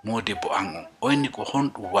modibbo an on. O inni ko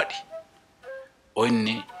honɗum waɗi. O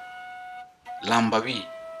inni lamba wi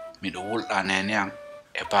miɗo wulɗa nene an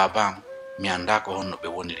e baba an mi anda ko honno ɓe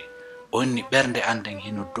woniri. O inni ɓernde an nden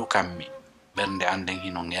hino dukanmi. Ɓernde an nden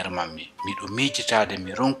hino ŋermanmi. Miɗo miijitade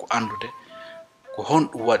mi ronku andude ko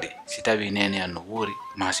honɗum waɗi si tawi nene an no wuuri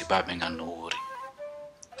ma si babe an no wuuri.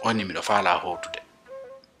 O inni miɗo faala howtude.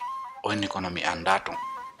 O inni kono mi anda ton.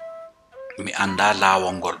 Mi anda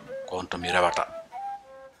laawol ngol ko on to mi rewata.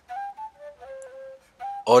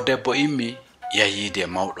 O debbo immi yahiide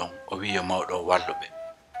mawɗon. O wi yo mawɗo walluɓe.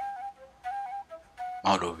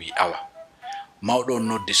 Mawɗo wi awa. Mawɗo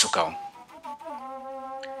noddi suka on.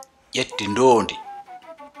 Ƴetti ndondi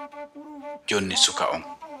jonni suka on.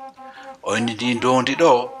 O inni ndi ndondi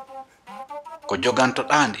ɗo ko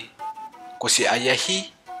jogantoɗandi ko si a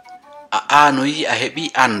yahi a aanoyi a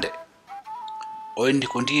heɓi ande. O inni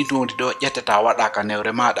ko ndi ndondi ɗo ƴettata waɗaka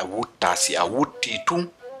newre maɗa wutta. Si a wutti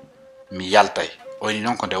tun mi yaltay. O inni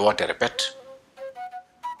noon ko nde wotere pet.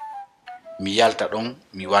 Mi yalta ɗon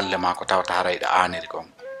mi walle ma ko tawata harayɗa aaniri kon.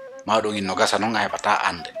 Mawɗo inno gasa noon a heɓata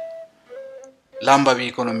ande. Lamba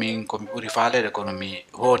wi kono min komi ɓuri faalede kono mi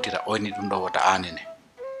hootira. O inni ɗum ɗo wota aanine.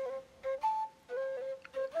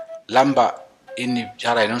 Lamba inni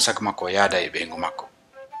haray noon saka makko o yaada e ɓeygu makko.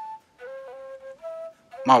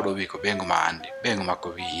 Mawɗo wi ko ɓeygu ma andi. Ɓeygu makko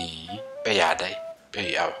wi ɓe yaaday. Ɓe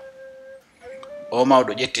wi awa. O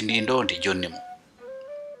mawɗo ƴetti ndi ndondi jonni mo.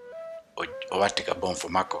 O watti ka bonfo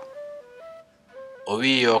makko. O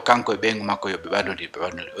wi yo kanko e ɓeygu makko yo ɓe ɓadodir ɓe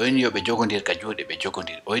ɓadodir. O inni yo ɓe jogodir ka juuɗe ɓe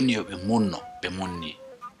jogodir. O inni yo ɓe munno ɓe munni.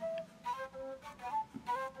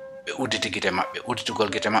 Ɓe udditi gite maɓɓe. Udditugol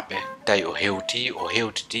gite maɓɓe tawi o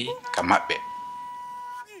hewtiti ka maɓɓe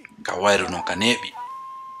ka wayru non ka neeɓi.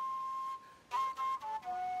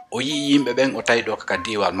 O yii yimɓe ɓen o tawi ɗo ka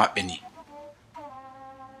diwal maɓɓe ni.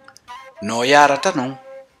 No yarata non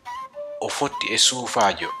o fotti e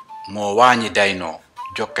suufajo mo waañi dayno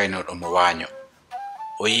jokkaynoɗo mo waaño.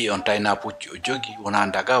 O yii on tayna pucci o jogi wona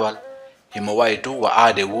dagawal himo wayi tu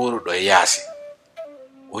wa'aade wuuruɗo e yaasi.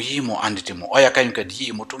 O yimo anditimo. Oya kañum kadi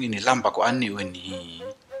yii mo tun inni lamba ko anni. O inni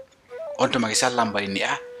on to maki sal lamba inni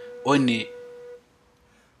o inni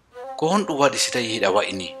ko honɗum waɗi si tawi hiɗa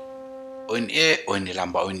wa'i ni. O inni o inni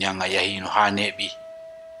lamba o inni an a yahino ha neeɓi.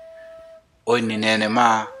 O inni nene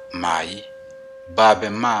ma maayi, baabe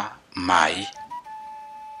ma maayi.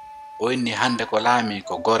 O inni hande ko laami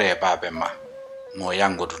ko gore baabe ma mo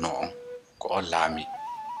yangoduno on ko on laami.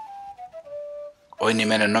 O inni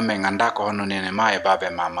menen noon min anda ko honno nene ma e baabe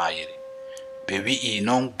ma maayiri. Ɓe wi'i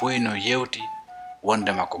noon buyno yewti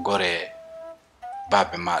wondema ko gore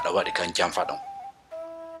baabe maɗa waɗi kan jamfa ɗon.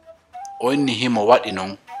 O inni himo waɗi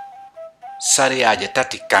noon sariyaje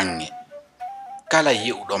tati kanŋe. Kala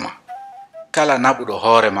yi'uɗoma, kala naɓuɗo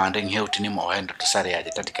hoore ma nden hewtinimo o hendoto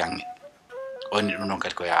sariyaje tati kanŋe. O inni ɗum noon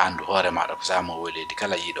kadi ko ya andu hoore maɗa ko samo weledi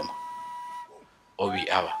kala yiɗoma. O wi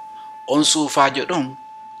awa. On suufajo ɗon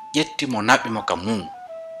ƴettimo naɓimo ka mum.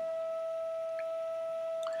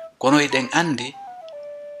 Kono eɗen andi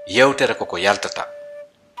yewtere koko yaltata.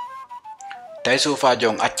 Tawi suufajo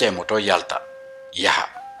on accay mo to yalta yaha.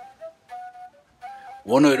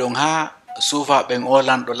 Wonoy ɗon ha suufaɓen o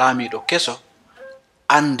lanɗo laamiɗo keso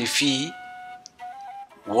andi fii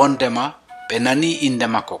wondema ɓe nani inde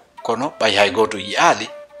makko kono ɓay hay goto yi'aali.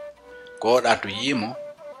 Ko oɗa to yiimo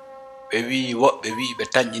ɓe wi woɓɓe wi ɓe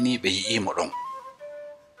tañƴini ɓe yi'imo ɗon.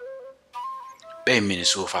 Ɓe mini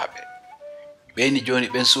suufaɓe ɓeyni joni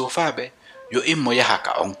ɓen suufaɓe yo immo yaha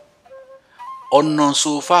ka on. On non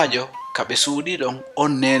suufajo kaɓe suuɗi ɗon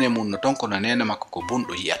on nene mum no ton kono nene makko ko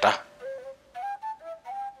bunɗo yiyata.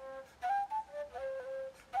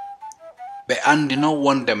 ɓe andi non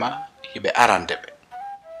wondema hiɓe arande ɓe.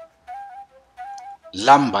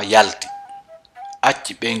 Lamba yalti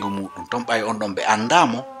acci ɓeygu muɗum ton ɓay on ɗon ɓe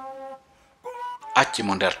andamo, acci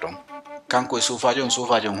mo nder ton kanko e suufajo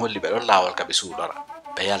on holli ɓe ɗon laawol ka ɓe suuɗora.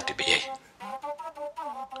 ɓe yalti ɓe yehi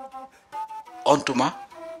on tuma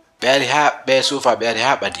ɓe ari ha ɓe suufa ɓe ari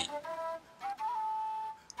ha ɓadi,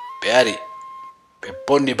 ɓe ari ɓe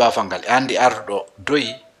bonni bafal ngal e andi arduɗo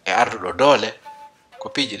doyi e arduɗo doole ko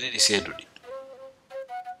piiji ɗiɗi seeduɗi.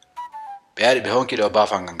 ɓe ari ɓe honkiɗo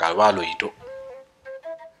bafal ngal waloyi to.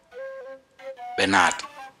 ɓe naati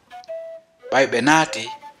ɓay ɓe naati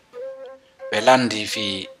ɓe landi fi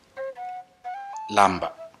lamba.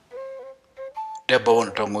 debbo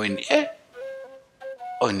wonɗo ton oyni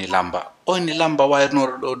oyni lamba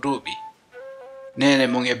wayrnoɗo ɗo duuɓi nene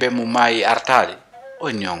mum e be mum maayi artaali.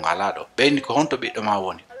 oyni on ala ɗo. ɓeyni ko honto ɓiɗɗo ma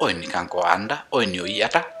woni? oyni kanko o anda, oyni o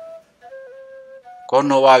yiyata. ko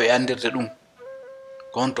honno wawi andirde ɗum?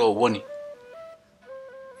 ko honto o woni?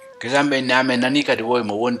 kisamɓe ni amen nani kadi wowi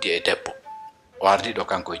mo wonti e debbo o ardiɗo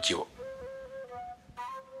kanko e jiwo.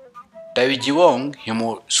 tawi jiwo on himo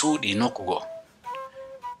suuɗi nokkugo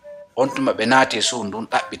on tuma ɓe naati e suudu ndun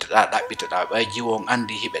ɗaɓɓitoɗa ɓay jiwo on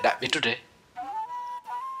andi hiɓe ɗaɓɓitude.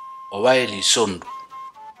 o wayli sondu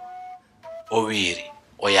o wiiri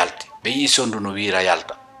o yalti. ɓe yi sondu no wiira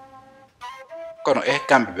yalta kono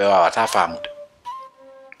kamɓe ɓe wawata faamude.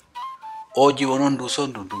 o jiwo noon ndu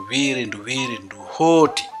sondu ndu wiiri ndu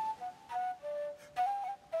hooti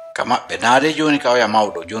ka maɓɓe. naade joni ka oya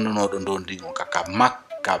mawɗo jondunoɗo ndondi on ka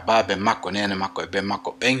makka baabe makko nene makko e be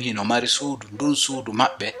makko ɓen hino mari suudu. ndun suudu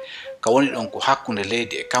maɓɓe ka woni ɗon ko hakkunde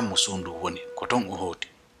leydi e kammo suudu woni ko ton o hooti.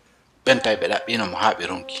 ɓen tawi ɓe ɗaɓɓino mo ha ɓe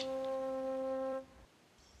ronki.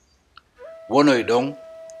 wonoy ɗon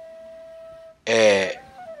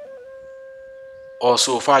o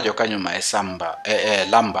suufajo kañum e samba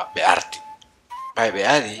lamba ɓe arti ɓay ɓe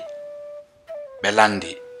ari ɓe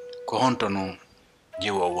landi ko honto non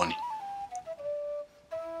jiwo woni.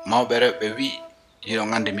 mawɓe rewɓe wi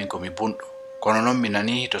hiɗon andi min komi bunɗo kono noon mi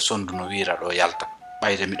nani to sondu no wiira ɗo yalta.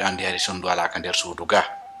 ɓayde miɗo andi hari sondu ala ka nder suudu ga,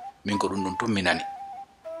 min ko ɗum ɗum tum mi nani.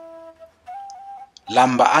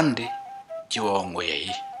 lamba andi jiwo on o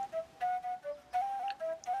yehi.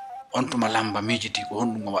 on tuma lamba mijiti ko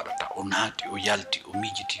honɗum o waɗata. o naati o yalti o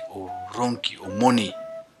mijiti o ronki o moni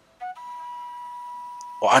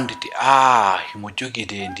o anditi himo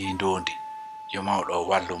jogide ndi ndondi yo mawɗo o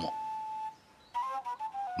wallumo.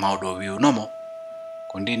 mawɗo o wiwnomo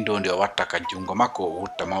ko ndi ndondi o watta ka jungo makko o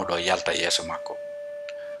wutta mawɗo o yalta yeeso makko.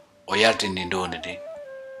 o yalti ndi ndondi ndi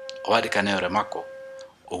o waɗi ka newre makko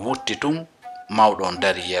o wutti tun. mawɗo on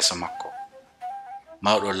dari yeeso makko.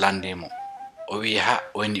 mawɗo on landimo o wi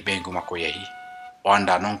oyni ɓeygu makko yehi. o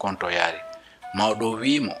anda non konto yaari. mawɗo o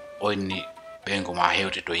wimo oyni ɓeygu ma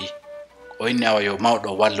hewtitoyi. oyni awa yo mawɗo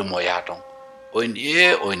wallumo o yaha ton. oyni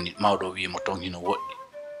oyni mawɗo o wimo ton hino woɗɗi.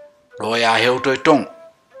 ɗo ya hewtoy ton.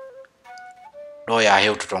 ɗo ya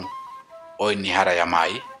hewto ton. oyni hara ya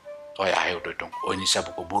maayi. ɗo ya hewtoy ton. oyni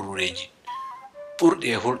sabu ko burureji ɓurɗi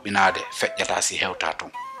e hulɓinade feƴƴata si hewta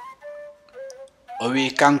ton. o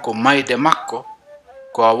wi kanko mayde makko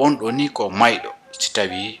ko a wonɗo ni ko mayɗo si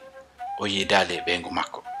tawi o yidali e ɓeygu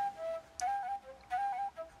makko.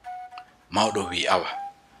 mawɗo wi awa.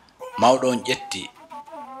 mawɗo on ƴetti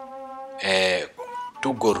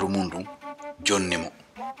tuggordu mum ndun jonnimo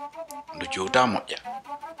ndu juuta moƴƴa.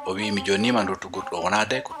 o wi mi jonnima ndu tuggordu ɗo wona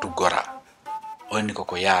de ko tuggora. oyni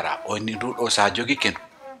koko yaara. oyni nduɗo sa jogike ndu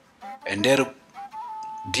e nder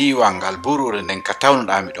diiwal ngal burure nden ka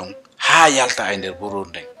tawnuɗami ɗon ha yalta e nder burure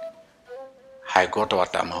nden hay goto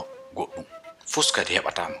wattama goɗɗum fus kadi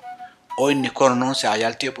heɓatama. oyni kono noon si a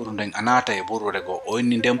yalti e burure nden a naata e burure goo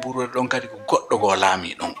oyni nden burure ɗon kadi ko goɗɗo goo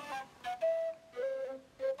laami ɗon.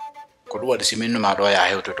 ko ɗum waɗi siminnuma ɗo ya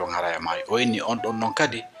hewto ton haraya maayi. oyni on ɗon noon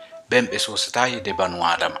kadi ɓen ɓe susata yide banu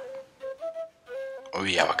adama. o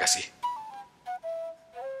wi awa kasi.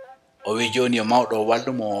 o wi joni yo mawɗo o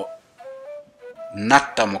wallumo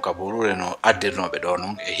natta mo ka burure no addirnoɓe ɗo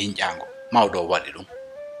noon e hinƴango. mawɗo o waɗi ɗum.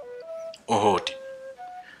 o hooti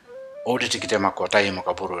o wuditi gite makko o tawimo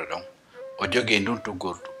ka burure ɗon. o jogi ndun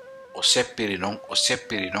tuggordu o seppiri non o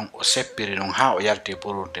seppiri non ha o yalti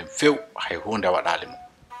burure nden few hay hunde waɗali mo.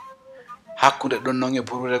 hakkude ɗon non e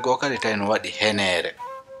burure goo kadi tawi no waɗi henere.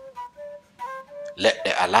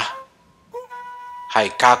 leɗɗe ala hay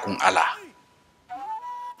kakun ala.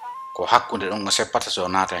 ko hakkude ɗon o seppata so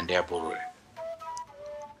naata e nder burure.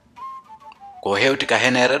 ko hewti ka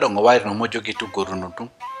henere ɗon o wayri no mo jogi tuggordu ndun tun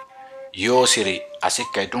yosiri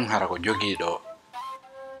asikka dun hara ko jogiiɗo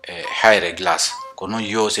hayre glace ko non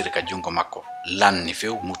yosiri ka jungo makko lanni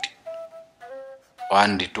few muti o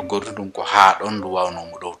andi tuggordu ɗum ko haa ɗon ndu wawno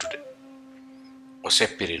mo ɗowtude o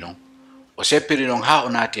seppiri non haa o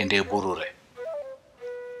naati e nde burure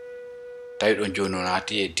tawi ɗon joni o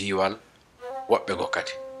naati e diwal woɓɓe go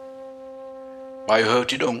kadi ɓawi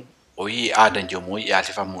hewti ɗon o yii aada jomum o yii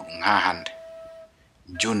altifa muɗum haa hande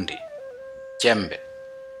jundi cembe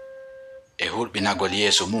e hulɓinagol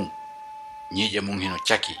yeeso mum ñiiƴe mum hino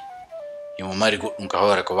caki himo mari goɗɗum ka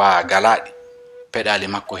hoore ko wawa galaɗi peɗali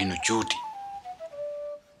makko hino juuti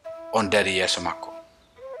on dari yeeso makko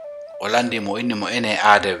o landimo innimo ene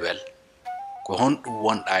aadewel ko honɗum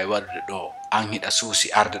wonɗa e waɗude ɗo an hiɗa suusi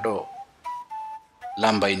arde ɗo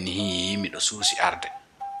lamba inni hi miɗo suusi arde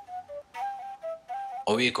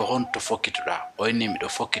o wi ko honto fokkituɗa o inni miɗo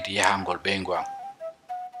fokkiti yahangol ɓeygu am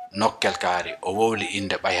nokkel kaari o wowli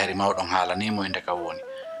inde ɓay hari mawɗon haalanimo inde ka woni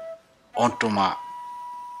on tuma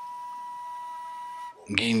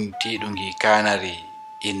gintiɗo gi kanari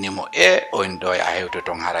innimo o inni ɗo ya hewte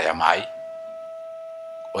ton haraya maayi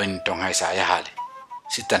o inni ton hay sa yahali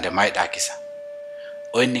sittande mayɗa kisa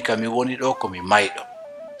o inni ka mi woni ɗo komi mayɗo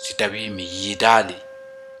si tawi mi yiidali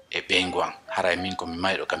e ɓeygu am haray min komi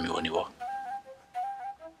mayɗo kam mi woni wo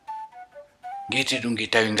gitiɗo gi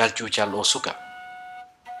tawi ngal cuucal o suka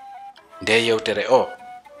nde yewtere o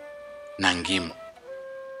nangimo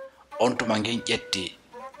on tuma ngin ƴetti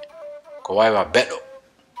ko waywa beɗo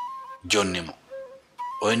jonnimo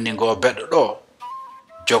o inni ngo beɗo ɗo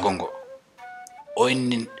jogo ngo o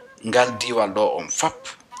inni ngal diwal ɗo on fap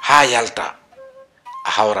haa yalta a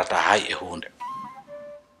hawrata hay e hunde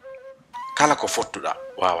kala ko fottuɗa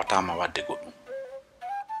wawatama wadde goɗɗum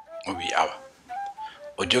o wi awa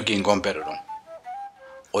o jogi ngon beɗo ɗon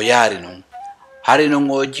o yaari non hari non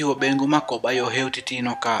o jiwo ɓeygu makko ɓayi o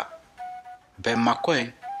hewtitino ka ben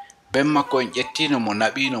makko en ƴettino mo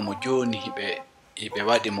naɓino mo joni hiɓe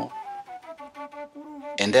waɗi mo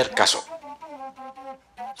e nder kaso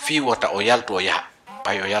fi wota o yaltu o yaha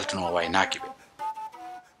ɓayi o yaltuno o waynaki ɓe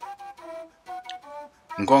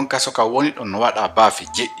ngon kaso ka woni ɗon no waɗa baafe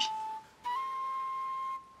jeɗɗi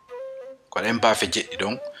ko ɗen baafe jeɗɗi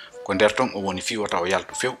ɗon ko nder ton o woni fi wota o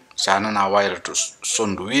yaltu few sa nana wayra to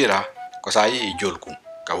sondu wira ko sa yii jolkum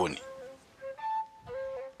ka woni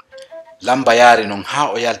lamba yaari non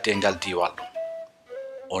haa o yalti e ngal diwal ɗum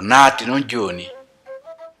o naati non joni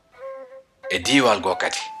e diwal go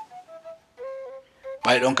kadi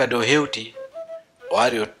ɓay ɗon kadi o hewti o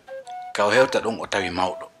ari ka o hewta ɗon o tawi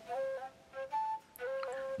mawɗo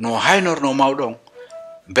no haynorno mawɗon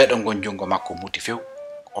beɗo ngon jungo makko muti few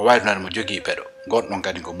o waynare mo jogii beɗo gonɗon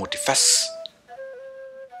kadi ngo muti fas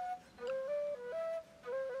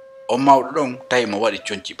on mawɗo ɗon tawi mo waɗi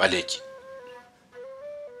coñci ɓaleji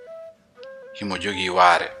himo jogii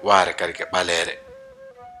waare kadi ke ɓaleere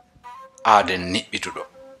aaden niɓɓituɗo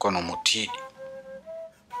kono mo tiiɗi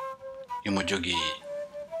himo jogii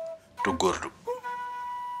tuggordu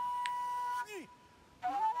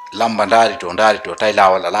lamba ndaari to tawi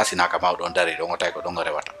laawol ala sinaka mawɗo on dari ɗon o tawi ko ɗon o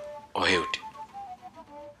rewata o hewti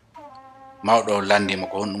mawɗo on landimo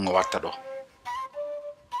ko honɗum o watta ɗo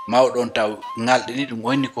mawɗo on taw ngalɗini ɗum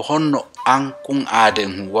o inni ko honno an kun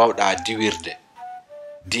aaden hu wawɗa diwirde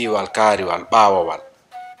diwal kaariwal ɓaawowal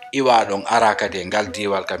iwa ɗon ara kadi e ngal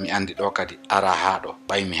diwal ka mi andi ɗo kadi ara haa ɗo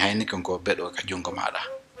ɓay mi hayni ko ngo beɗo ka jungo maɗa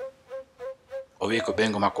o wi ko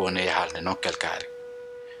ɓeygu makko woni yahaalde nokkel kaari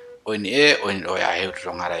o inni o inni ɗo ya hewtu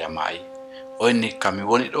ton haraya maayi o inni kami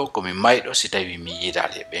woni ɗo komi mayɗo si tawi mi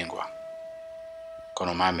yiidali e ɓeygu am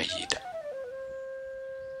kono ma mi yiida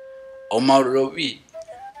o mawɗo ɗo wi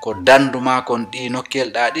ko dandu ma kon ɗi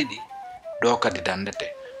nokkelɗa ɗiɗi ɗo kadi dandete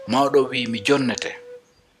mawɗo wi mi jonnete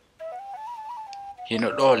hino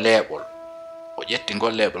ɗo leeɓol o ƴetti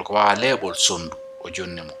ngol leeɓol ko wawa leeɓol sondu o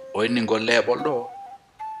jonni mo o inni ngol leeɓol ɗo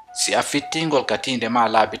si a fittingol ka tinde ma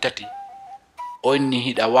laabi tati o inni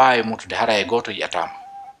hiɗa wawi mutude hara e goto yiyatama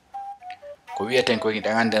ko wiyeten ko hiɗa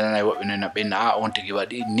ande nana e woɓɓe noyna ɓenna a on tigi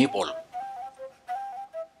waɗi niɓol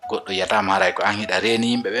goɗɗo yiyatama haray ko an hiɗa reeni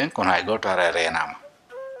yimɓe ɓen kono hay goto hara reenama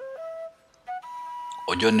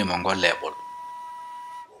o jonni mo ngol leeɓol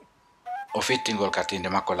o fittingol ka tinde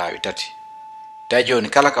makko laabi tati tawi joni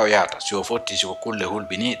kala ka o yahata si o fotti siko kulle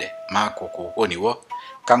hulɓiniɗe ma ko woni wo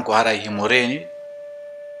kanko haray himo reeni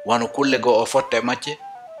wano kulle goo o fotta e macce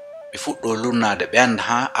ɓe fuɗɗo lunnade ɓe anda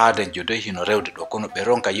ha aadenjo doy hino rewde ɗo kono ɓe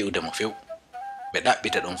ronka yi'ude mo few ɓe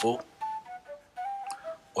ɗaɓɓita ɗum fof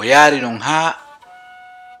o yaari non ha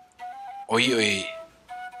o yi'oyi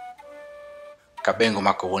ka ɓeygu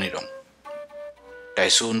makko woni ɗon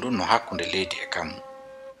tawi suundu no hakkunde leydi e kammu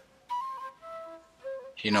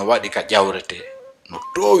hino waɗi ka ƴawrete no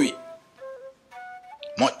towi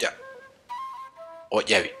moƴƴa o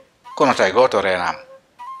ƴawi kono tawi goto renama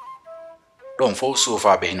ɗon fof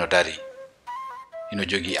suufaɓe hino dari hino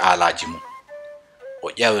jogii aalaji mum o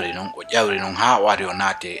ƴawri noon ha o wari o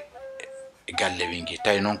naati e galle wingi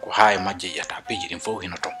tawi noon ko ha e majje yiyata piji ɗin fof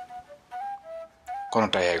hino ton kono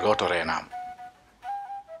tawi hay goto renama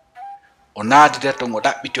o naati nder ton o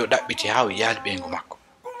ɗaɓɓiti ha o yaali ɓeygu makko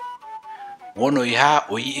wonoyi ha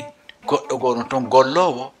o yii goɗɗo gono ton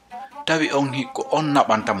gollowo tawi on ko on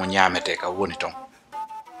naɓantamo ñamete kam woni ton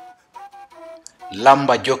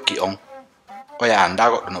lamba jokki on o yaha nda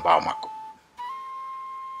goɗɗo no ɓawo makko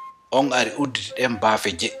on ari udditi ɗen baafe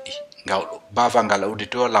jeɗɗi gawɗo baafa ngal o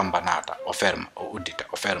udditi o lamba naata o ferma o uddita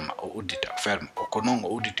o ferma o uddita o ferma ko noon o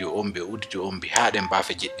udditi o ombi ha ɗen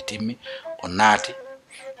baafe jeɗɗi timmi o naati o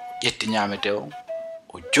ƴetti ñamete on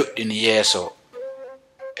o joɗɗini yeeso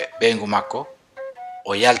e ɓeygu makko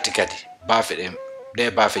o yalti kadi baafe ɗe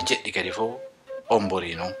baafe jeɗɗi kadi fof on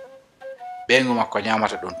mbori noon ɓeygu makko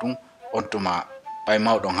ñamata ɗon tun on tuma ɓay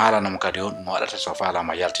mawɗon haalanamo kadi on ɗum waɗata so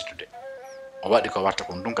faalama yaltitude o waɗi ko watta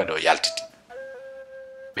kon ɗum kadi o yaltiti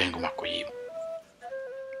ɓeygu makko yiimo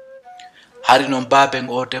hari noon baaben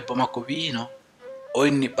o debbo makko wiino o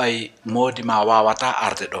inni ɓay moodi ma wawata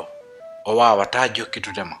arde ɗo o wawata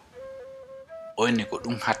jokkitudema o inni ko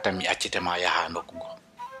ɗum hatta mi accitema yaha nokkugo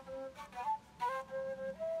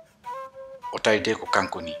o tawi de ko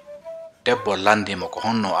kanko ni debbo landimo ko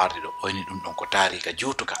honno ardi ɗo o inni ɗum ɗon ko taarika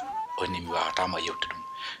juutuka o inni mi wawatama yewte ɗum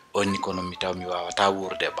o inni kono mi taw mi wawata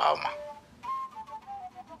wurde e ɓawo ma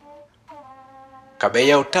ka ɓe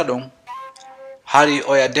yewta ɗon hari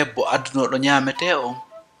oya debbo addunoɗo ñamete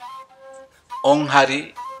on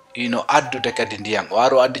hari ino addude kadi ndiyam o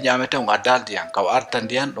ari o addi ñamete on addal ndiyam ka o arta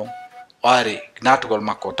ndiyam ɗon o ari natugol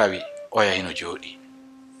makko o tawi oya hino jooɗi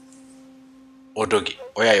o dogi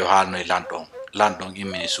o yahi o haalnoye lanɗo on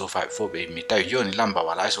immini suufaɓe fof ɓe immi tawi joni lamba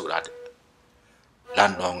wala e suuɗade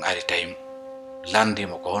lanɗo on ari tawimo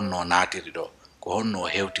landimo ko honno naatiri ɗo ko honno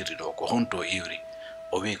hewtiri ɗo ko honto iwri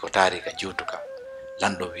o wi ko taarika juutuka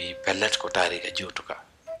lanɗo wi pellet ko taarika juutuka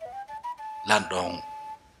lanɗo on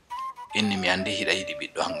inni mi andi hiɗa yiɗi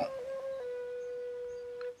ɓiɗɗo an on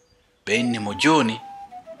ɓe inni mo joni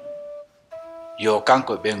yo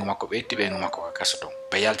kanko e ɓeygu makko ɓe itti ɓeygu makko ka kaso ton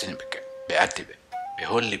ɓe yaltini ɓe addi ɓe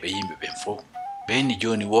holli ɓe yimɓe ɓen fof ɓe inni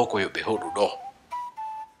joni woko yo ɓe hoɗu ɗo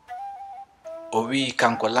o wi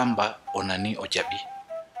kanko lamba o nani o jaɓi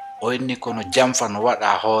o inni kono jamfa no waɗa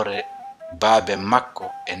hoore baabe makko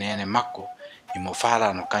e nene makko imo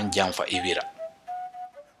faalano kan jamfa iwira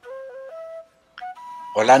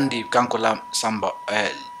o landi kanko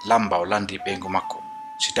lamba o landi ɓeygu makko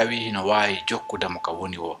si tawi hino wawi jokkudemo ka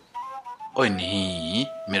woni wo o inni hi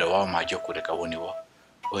miɗo wawma jokkude ka woni wo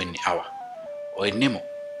o inni awa o innimo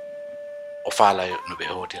o faala no ɓe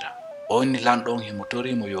hewtira o inni lanɗo on himo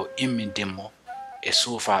torimo yo immindinmo e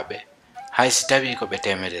suufaɓe hay si tawi ko ɓe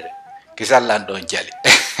temedere kisal lanɗo on jali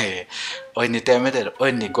o inni temedere o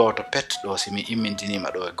inni goto pet ɗo simi immindinima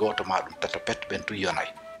ɗo e goto ma ɗum tato pet ɓen tu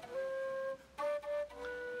yonayi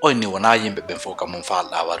o inni wona yimɓe ɓen fof kam mum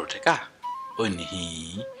falɗa warude ka o inni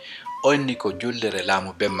hi o inni ko jullere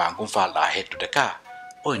laamu bemma ngun falɗa hettude ka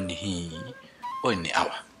o inni hi o inni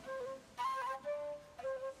awa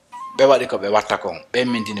ɓe waɗi ko ɓe watta kon ɓe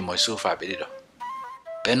mindinimo e suufaɓe ɗiɗo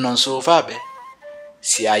ɓen noon suufaɓe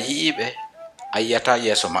si a yi'iɓe a yiyata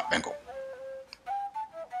yeeso maɓɓe ngon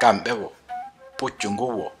kamɓe wo puccu ngu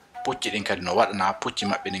wo pucci ɗin kadi no waɗana pucci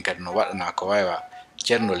maɓɓe ɗin kadi no waɗana ko waywa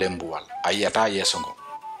ceerno lembuwal a yiyata yeeso ngon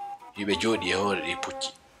yiɓe jooɗi e hoore ɗi pucci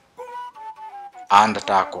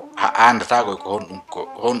andatako ko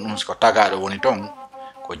honɗum ko tagaɗo woni ton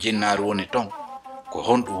ko jinnaru woni ton ko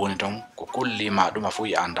honɗum woni ton ko kullima ɗuma fu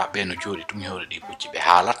yi anda ɓe no jooɗi tun hewre ɗi pucci ɓe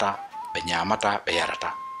haalata ɓe ñamata ɓe yarata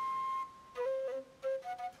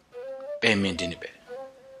ɓe mindini ɓe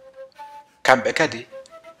kamɓe kadi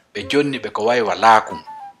ɓe jonni ɓe ko waywa laakun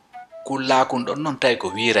kun laakun ɗon noon tawi ko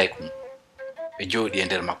wiiray kum ɓe jooɗi e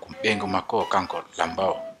nder makkum ɓeygu makko o kanko lamba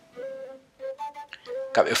o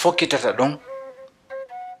ka ɓe fokkitata ɗon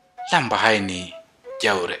lamba hayni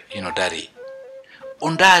jawre hino dari o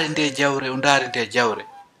ndaari nde jawre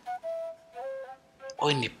o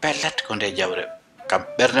inni pellet ko nde jawre kam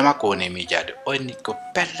ɓernde makko woni miijade o inni ko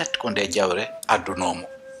pellet ko nde jawre addunomo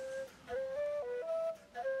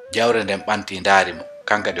jawre nden ɓanti ndaari mo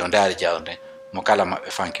kankadi o ndaari jawre nden mo kala maɓɓe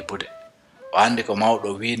fanki bude o andi ko mawɗo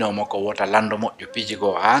winomo ko wota lando moƴƴo piji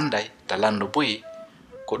goo anday ta lando boyi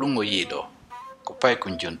ko ɗum o yiiɗo ko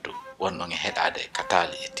Paikoun Diountou wonɗon e heɗade ka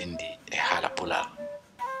Taali e Tindi e haala Poular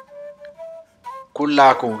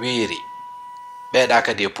kullakon wiiri ɓeeɗa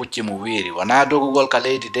kadi e pucci mo wiiri wona dogugol ka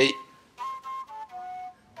leydi dey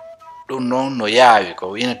ɗum noon no yaawi ko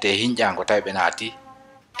winete hinƴango tawi ɓe naati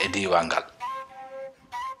e diwal ngal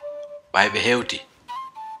ɓay ɓe hewti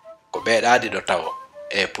ko ɓeeɗa ɗiɗo tawa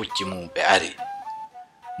e pucci mum ɓe ari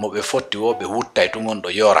mo ɓe fotti wo ɓe wuttay tugon ɗo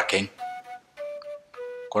yora ken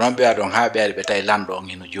ko noon ɓe ɗon ha ɓe ari ɓe tawi lanɗo on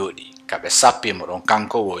hino jooɗi ka ɓe sappimo ɗon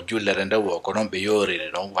kanko wo jullere nde wo ko noon ɓe yoriri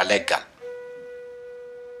ɗon wa leggal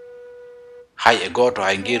hay e goto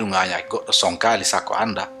hay ngiru ŋañaki goɗɗo sonkali sakko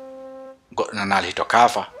anda goɗɗo nanali hito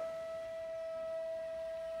kaafa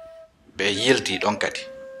ɓe yilti ɗon kadi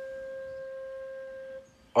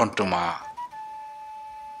on tuma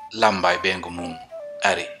lamba e ɓengu mum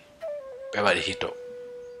ari ɓe waɗi hito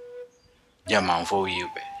jaman fof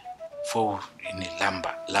yiwɓe fof ini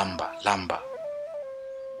lamba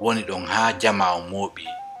woni ɗon ha jama o mooɓi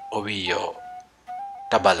o wi yo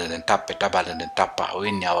tabalde nden tappa o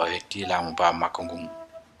winni awa hetti laamu baba makko ngun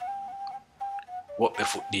woɓɓe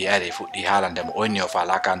fuɗɗi haalandemo o winni o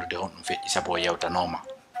faala kandude honɗum feƴƴi sabu o yewtanoma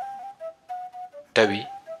tawi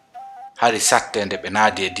hari sattende ɓe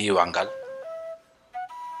naadi e diwal ngal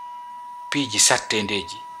piiji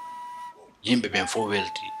sattendeji yimɓe ɓen fof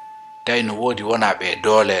welti tawi no woodi wonaɓe e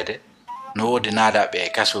doolede no woodi naadaɓe e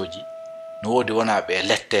kasoji no woodi wonaɓe e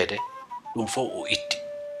lettede ɗum fof o itti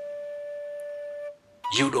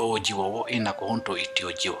yiwɗo o jiwo wo inna ko honto itti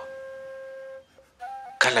o jiwa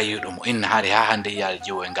kala yiwɗo mo inna hari ha hande yiyaali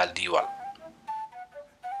jiwo e ngal diwal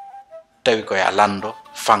tawi ko ya lando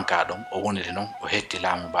fanka ɗon o woniri noon o hetti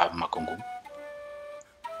laamu baba makko ngun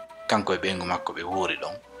kanko e ɓengu makko ɓe wuuri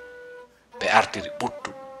ɗon ɓe artiri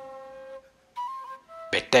ɓuttu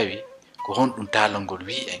ɓe tawi ko honɗum taalongol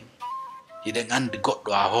wi en hiɗen andi goɗɗo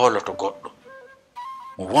a hooloto goɗɗo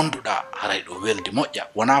mo wonduɗa haray ɗo weldi moƴƴa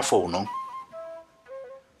wona fof noon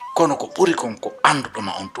kono ko ɓuri kon ko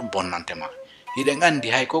anduɗoma on tum bonnantema hiɗen andi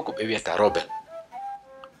hay ko ɓe wiyata robel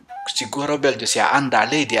siggo robeljo si a anda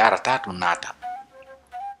leydi arata tum naata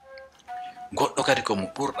goɗɗo kadi ko mo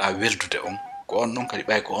ɓurɗa weldude on ko on ɗon kadi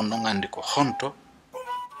ɓay ko on ɗon andi ko honto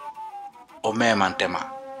o memantema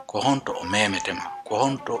ko honto o memetema ko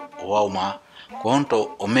honto o wawma ko honto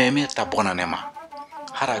o memirta bonanema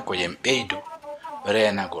hara ko yen ɓeydu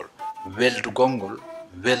renagol weldugol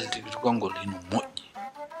ngol ino moƴƴi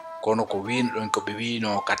kono ko wino ɗon ko ɓe wino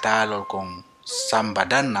ka taalol kon samba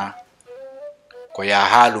danna ko ya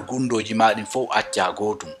haalu gundoji maɗin fof acca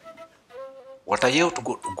gotum wata yewtu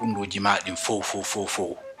goɗɗo gundoji maɗin fof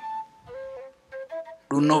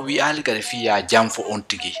ɗum no wi'ali kadi fiya jam fo on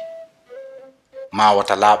tigi ma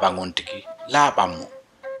wata laaɓan on tigi laaɓanmo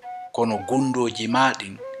kono gundoji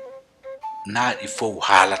maɗin naaɗi fof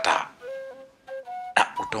haalata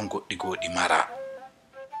ɗaɓɓu ton goɗɗi goɗi mara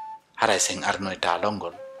haray sen arno e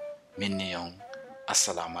taalongol minni on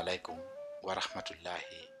assalamu aleykum wa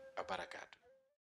rahmatullahi wa barakatuh.